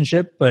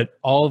relationship, but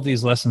all of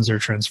these lessons are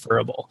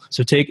transferable.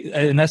 So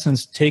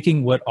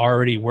taking what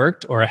already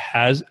worked or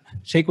has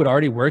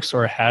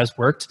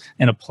worked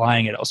and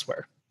applying it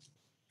elsewhere.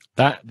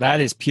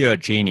 That is pure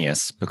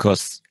genius,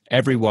 because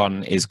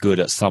everyone is good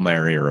at some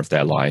area of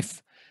their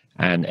life,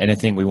 and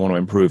anything we want to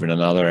improve in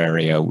another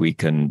area, we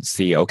can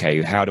see,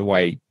 okay, how do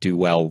I do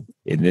well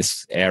in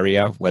this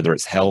area, whether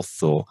it's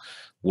health or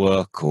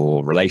work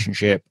or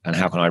relationship, and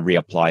how can I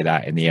reapply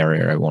that in the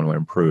area I want to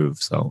improve?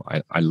 So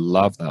I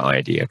love that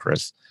idea,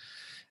 Chris.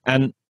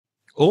 And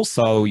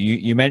also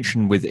you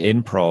mentioned with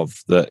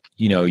improv that,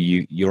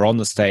 you're on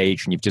the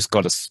stage and you've just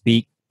got to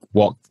speak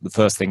what the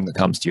first thing that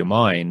comes to your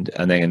mind,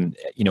 and then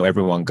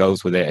everyone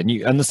goes with it, and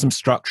there's some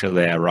structure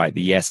there, right?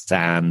 The yes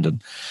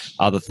and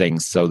other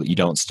things, so that you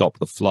don't stop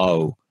the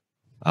flow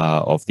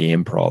of the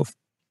improv.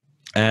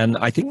 And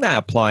I think that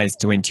applies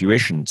to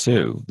intuition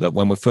too, that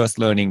when we're first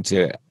learning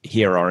to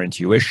hear our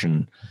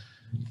intuition,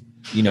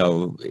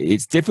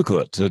 it's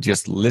difficult to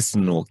just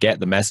listen or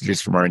get the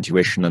messages from our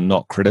intuition and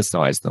not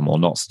criticize them or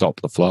not stop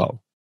the flow.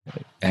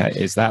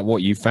 Is that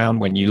what you found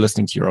when you're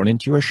listening to your own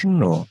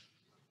intuition, or?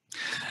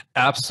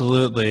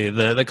 Absolutely.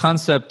 The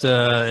concept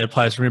it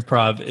applies to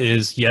improv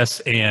is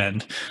yes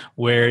and,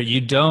 where you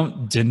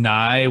don't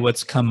deny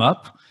what's come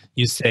up.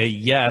 You say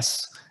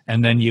yes,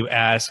 And then you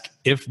ask,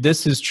 if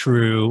this is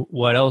true,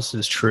 what else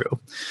is true?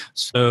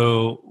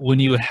 So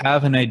when you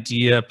have an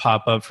idea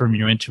pop up from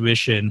your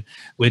intuition,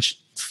 which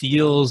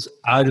feels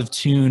out of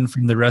tune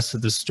from the rest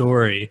of the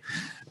story,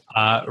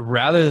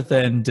 rather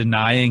than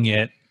denying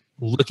it,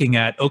 looking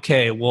at,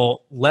 okay,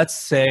 well, let's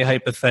say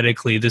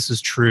hypothetically this is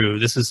true.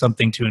 This is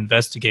something to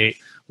investigate.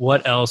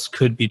 What else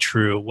could be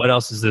true? What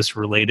else is this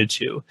related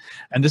to?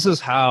 And this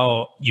is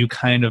how you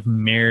kind of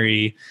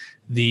marry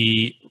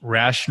the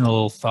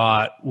rational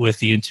thought with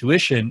the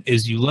intuition,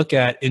 is you look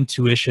at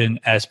intuition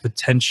as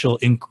potential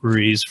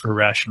inquiries for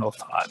rational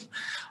thought,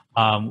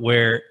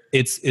 where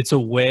it's a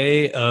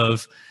way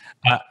of,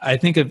 I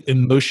think of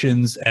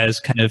emotions as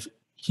kind of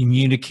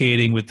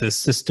communicating with the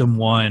system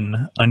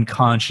one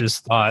unconscious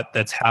thought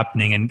that's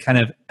happening and kind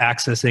of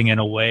accessing in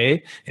a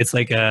way. It's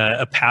like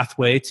a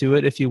pathway to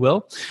it, if you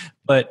will.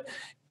 But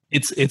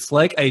it's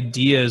like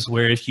ideas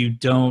where if you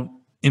don't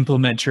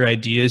implement your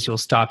ideas, you'll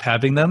stop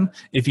having them.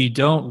 If you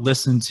don't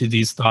listen to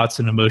these thoughts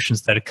and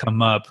emotions that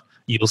come up,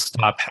 you'll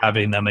stop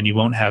having them and you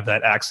won't have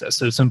that access.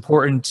 So it's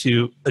important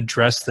to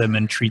address them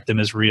and treat them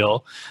as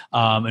real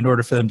in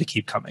order for them to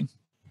keep coming.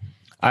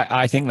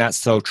 I think that's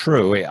so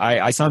true.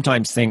 I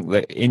sometimes think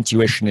that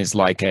intuition is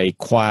like a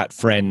quiet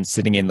friend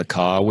sitting in the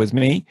car with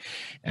me,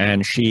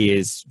 and she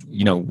is,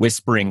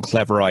 whispering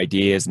clever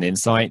ideas and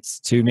insights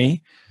to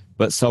me.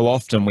 But so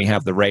often we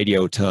have the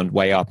radio turned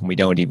way up and we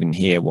don't even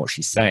hear what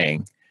she's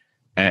saying.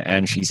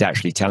 And she's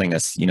actually telling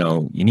us, you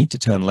need to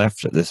turn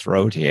left at this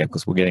road here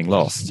because we're getting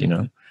lost,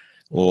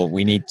 or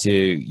we need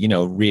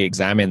to,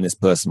 re-examine this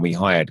person we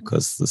hired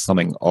because there's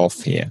something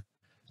off here.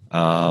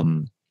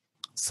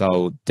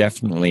 So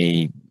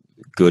definitely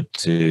good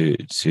to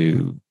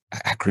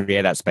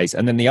create that space.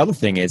 And then the other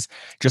thing is,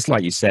 just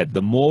like you said,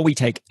 the more we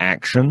take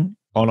action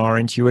on our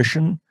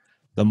intuition,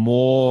 the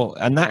more,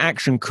 and that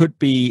action could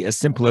be as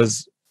simple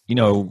as,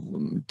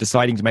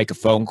 deciding to make a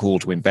phone call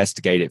to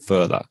investigate it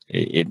further.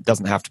 It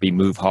doesn't have to be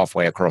move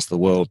halfway across the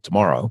world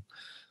tomorrow,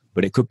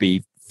 but it could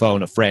be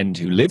phone a friend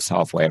who lives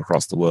halfway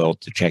across the world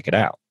to check it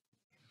out.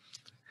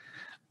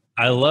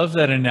 I love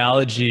that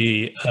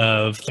analogy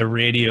of the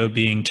radio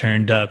being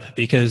turned up,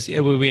 because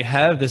we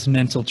have this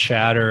mental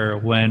chatter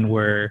when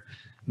we're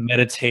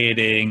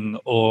meditating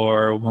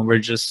or when we're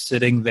just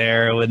sitting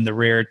there in the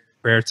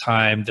rare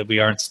time that we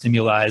aren't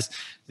stimulized.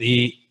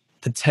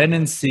 The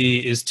tendency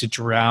is to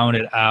drown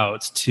it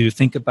out, to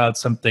think about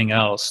something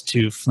else,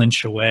 to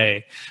flinch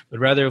away. But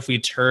rather, if we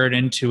turn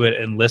into it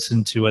and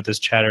listen to what this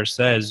chatter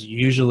says,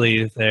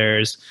 usually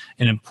there's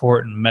an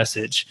important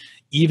message,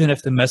 even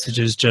if the message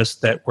is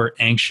just that we're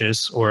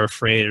anxious or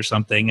afraid or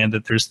something, and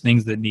that there's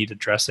things that need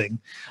addressing.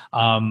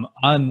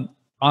 On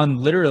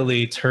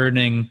literally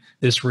turning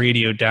this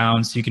radio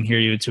down so you can hear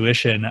your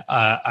intuition,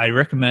 I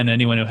recommend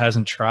anyone who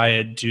hasn't tried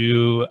it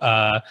do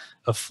a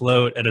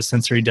float at a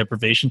sensory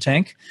deprivation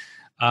tank.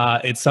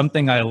 It's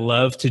something I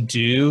love to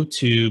do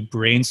to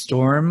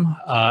brainstorm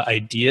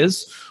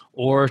ideas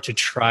or to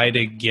try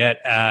to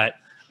get at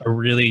a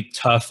really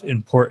tough,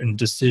 important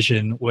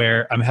decision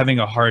where I'm having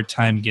a hard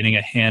time getting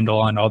a handle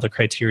on all the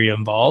criteria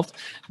involved,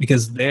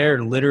 because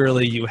there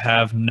literally you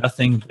have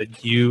nothing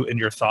but you and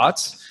your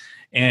thoughts,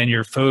 and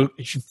you're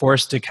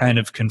forced to kind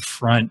of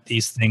confront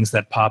these things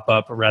that pop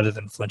up rather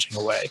than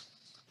flinching away.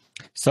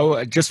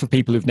 So just for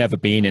people who've never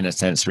been in a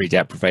sensory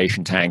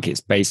deprivation tank,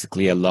 it's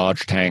basically a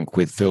large tank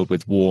filled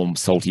with warm,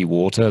 salty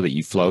water that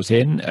you float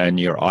in, and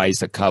your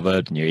eyes are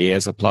covered and your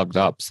ears are plugged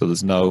up. So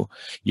there's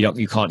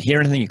you can't hear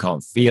anything, you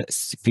can't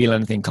feel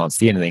anything, can't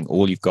see anything.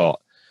 All you've got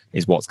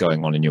is what's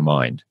going on in your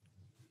mind.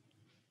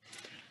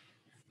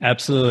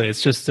 Absolutely.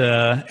 It's just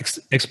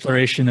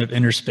exploration of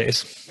inner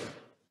space.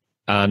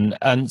 And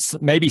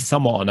maybe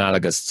somewhat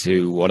analogous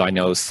to what I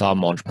know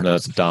some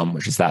entrepreneurs have done,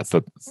 which is that for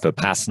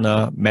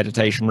Vipassana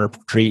meditation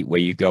retreat, where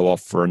you go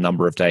off for a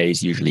number of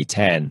days, usually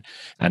 10,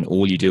 and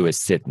all you do is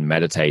sit and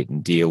meditate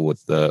and deal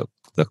with the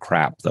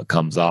crap that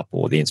comes up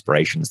or the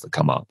inspirations that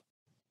come up.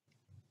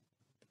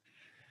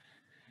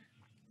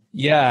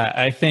 Yeah,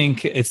 I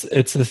think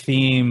it's a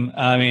theme.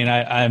 I mean,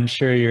 I'm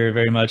sure you're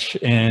very much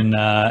in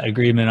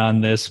agreement on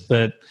this,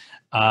 but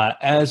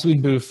as we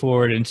move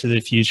forward into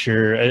the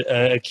future,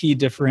 a key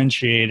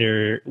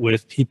differentiator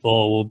with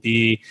people will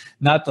be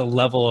not the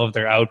level of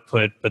their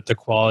output, but the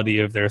quality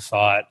of their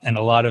thought. And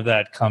a lot of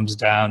that comes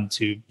down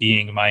to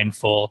being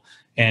mindful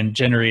and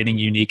generating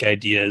unique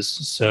ideas.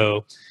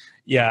 So,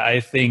 yeah, I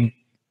think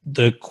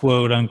the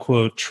quote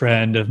unquote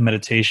trend of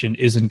meditation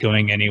isn't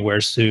going anywhere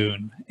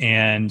soon.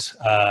 And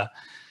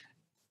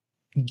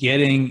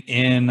getting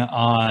in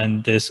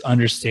on this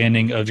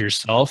understanding of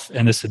yourself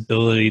and this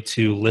ability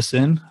to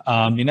listen.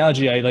 The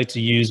analogy I like to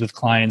use with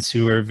clients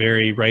who are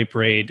very right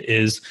brained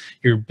is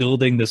you're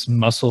building this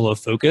muscle of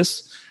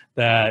focus,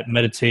 that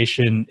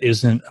meditation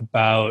isn't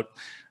about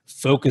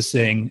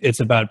focusing, it's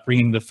about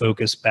bringing the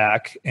focus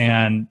back.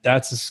 And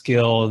that's a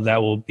skill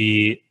that will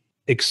be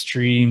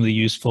extremely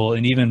useful,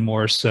 and even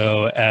more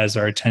so as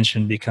our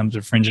attention becomes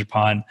infringed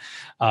upon.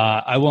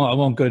 I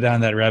won't go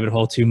down that rabbit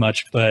hole too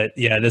much, but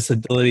yeah, this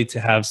ability to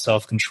have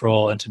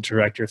self-control and to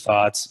direct your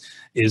thoughts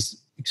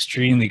is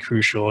extremely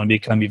crucial and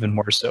become even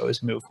more so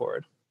as we move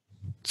forward.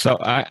 So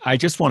I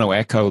just want to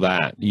echo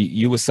that.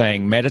 You were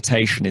saying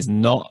meditation is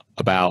not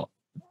about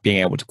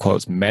being able to,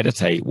 quote,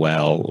 meditate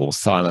well or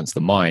silence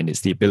the mind.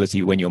 It's the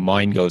ability when your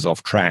mind goes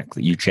off track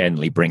that you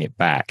gently bring it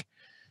back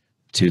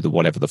to the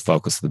whatever the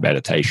focus of the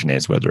meditation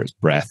is, whether it's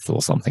breath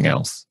or something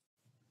else.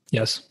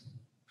 Yes.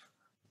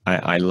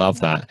 I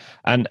love that.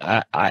 And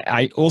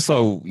I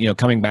also,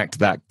 coming back to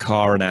that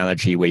car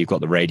analogy where you've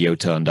got the radio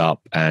turned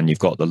up and you've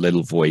got the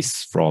little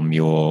voice from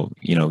your,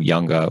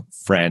 younger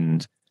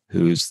friend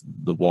who's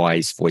the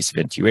wise voice of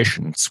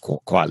intuition,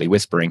 quietly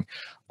whispering.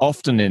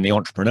 Often in the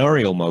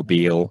entrepreneurial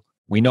mobile,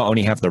 we not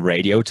only have the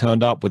radio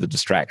turned up with the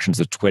distractions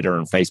of Twitter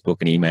and Facebook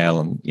and email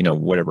and,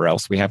 whatever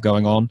else we have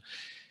going on,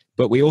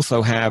 but we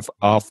also have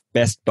our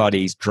best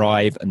buddies,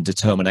 drive and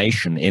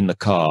determination in the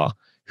car,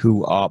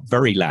 who are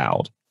very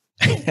loud.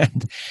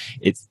 And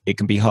it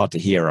can be hard to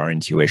hear our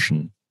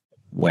intuition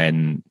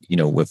when,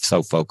 we're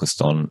so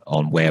focused on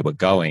where we're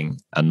going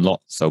and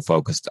not so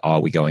focused, are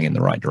we going in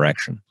the right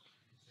direction?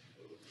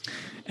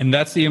 And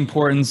that's the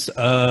importance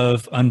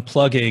of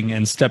unplugging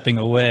and stepping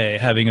away,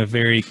 having a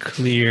very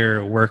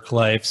clear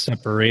work-life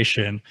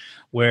separation,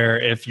 where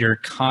if you're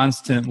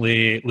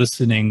constantly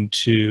listening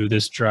to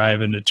this drive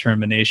and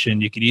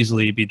determination, you could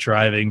easily be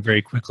driving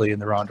very quickly in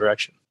the wrong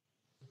direction.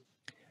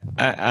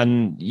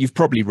 And you've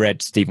probably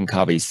read Stephen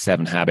Covey's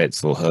 7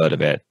 Habits or heard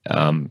of it.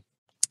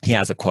 He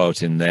has a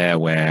quote in there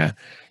where,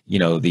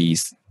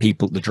 these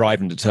people, the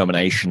drive and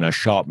determination, are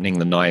sharpening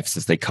the knives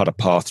as they cut a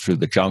path through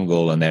the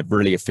jungle, and they're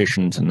really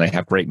efficient and they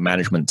have great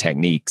management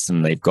techniques,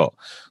 and they've got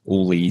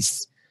all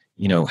these,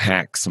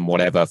 hacks and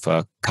whatever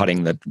for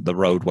cutting the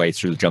roadway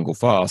through the jungle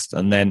fast.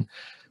 And then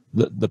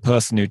the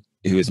person who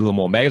is a little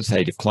more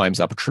meditative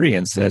climbs up a tree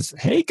and says,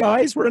 "Hey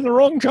guys, we're in the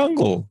wrong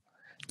jungle."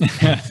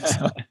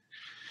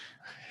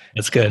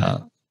 That's good.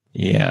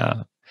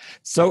 Yeah.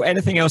 So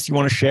anything else you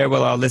want to share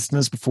with our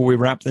listeners before we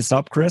wrap this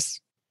up, Chris?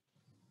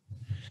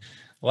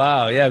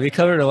 Wow. Yeah, we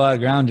covered a lot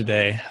of ground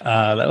today.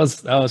 That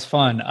was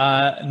fun.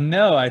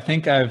 No, I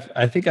think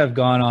I've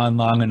gone on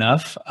long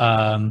enough.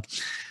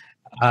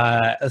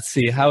 Let's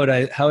see. How would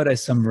I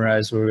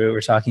summarize what we were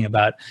talking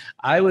about?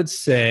 I would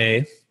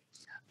say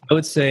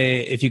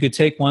if you could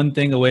take one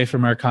thing away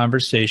from our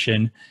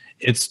conversation,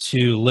 it's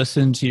to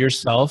listen to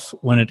yourself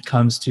when it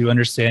comes to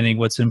understanding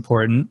what's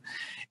important,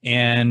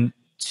 and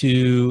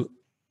to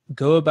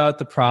go about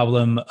the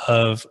problem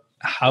of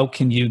how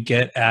can you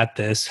get at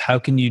this? How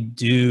can you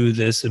do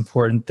this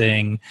important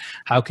thing?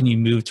 How can you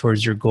move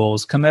towards your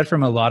goals? Come at it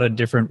from a lot of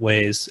different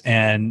ways.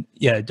 And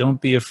yeah,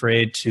 don't be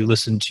afraid to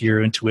listen to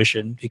your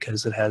intuition,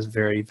 because it has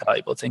very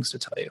valuable things to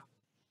tell you.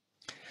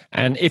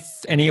 And if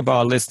any of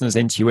our listeners'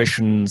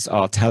 intuitions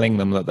are telling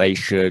them that they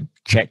should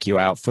check you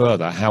out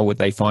further, how would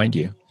they find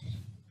you?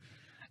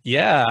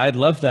 Yeah, I'd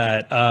love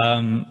that.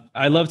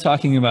 I love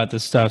talking about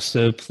this stuff.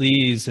 So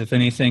please, if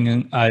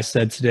anything I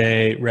said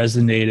today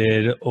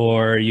resonated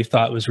or you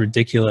thought was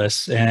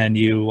ridiculous and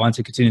you want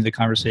to continue the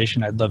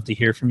conversation, I'd love to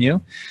hear from you.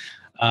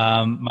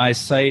 My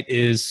site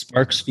is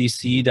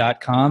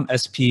sparksvc.com,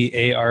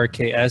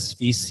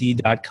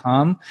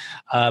 SPARKSVC.com.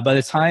 By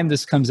the time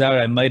this comes out,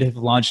 I might have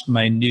launched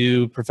my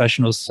new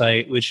professional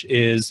site, which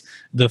is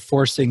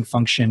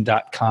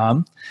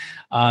theforcingfunction.com.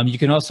 You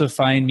can also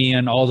find me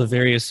on all the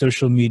various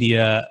social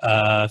media,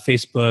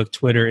 Facebook,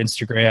 Twitter,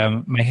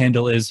 Instagram. My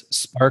handle is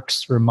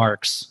Sparks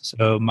Remarks.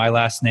 So my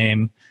last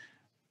name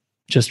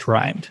just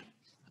rhymed.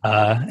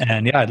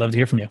 And yeah, I'd love to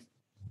hear from you.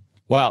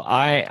 Well,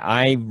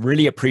 I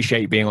really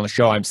appreciate you being on the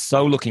show. I'm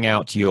so looking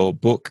out to your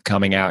book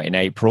coming out in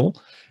April.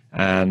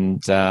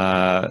 And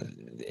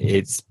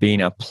it's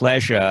been a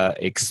pleasure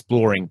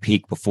exploring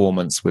peak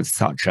performance with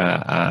such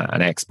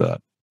an expert.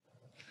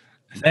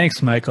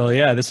 Thanks, Michael.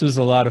 Yeah, this was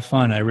a lot of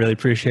fun. I really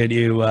appreciate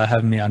you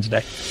having me on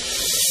today.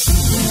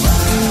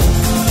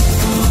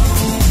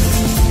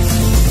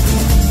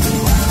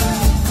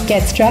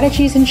 Get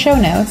strategies and show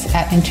notes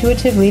at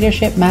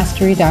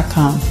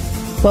intuitiveleadershipmastery.com.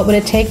 What would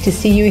it take to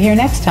see you here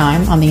next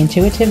time on the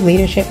Intuitive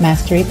Leadership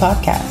Mastery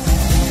Podcast?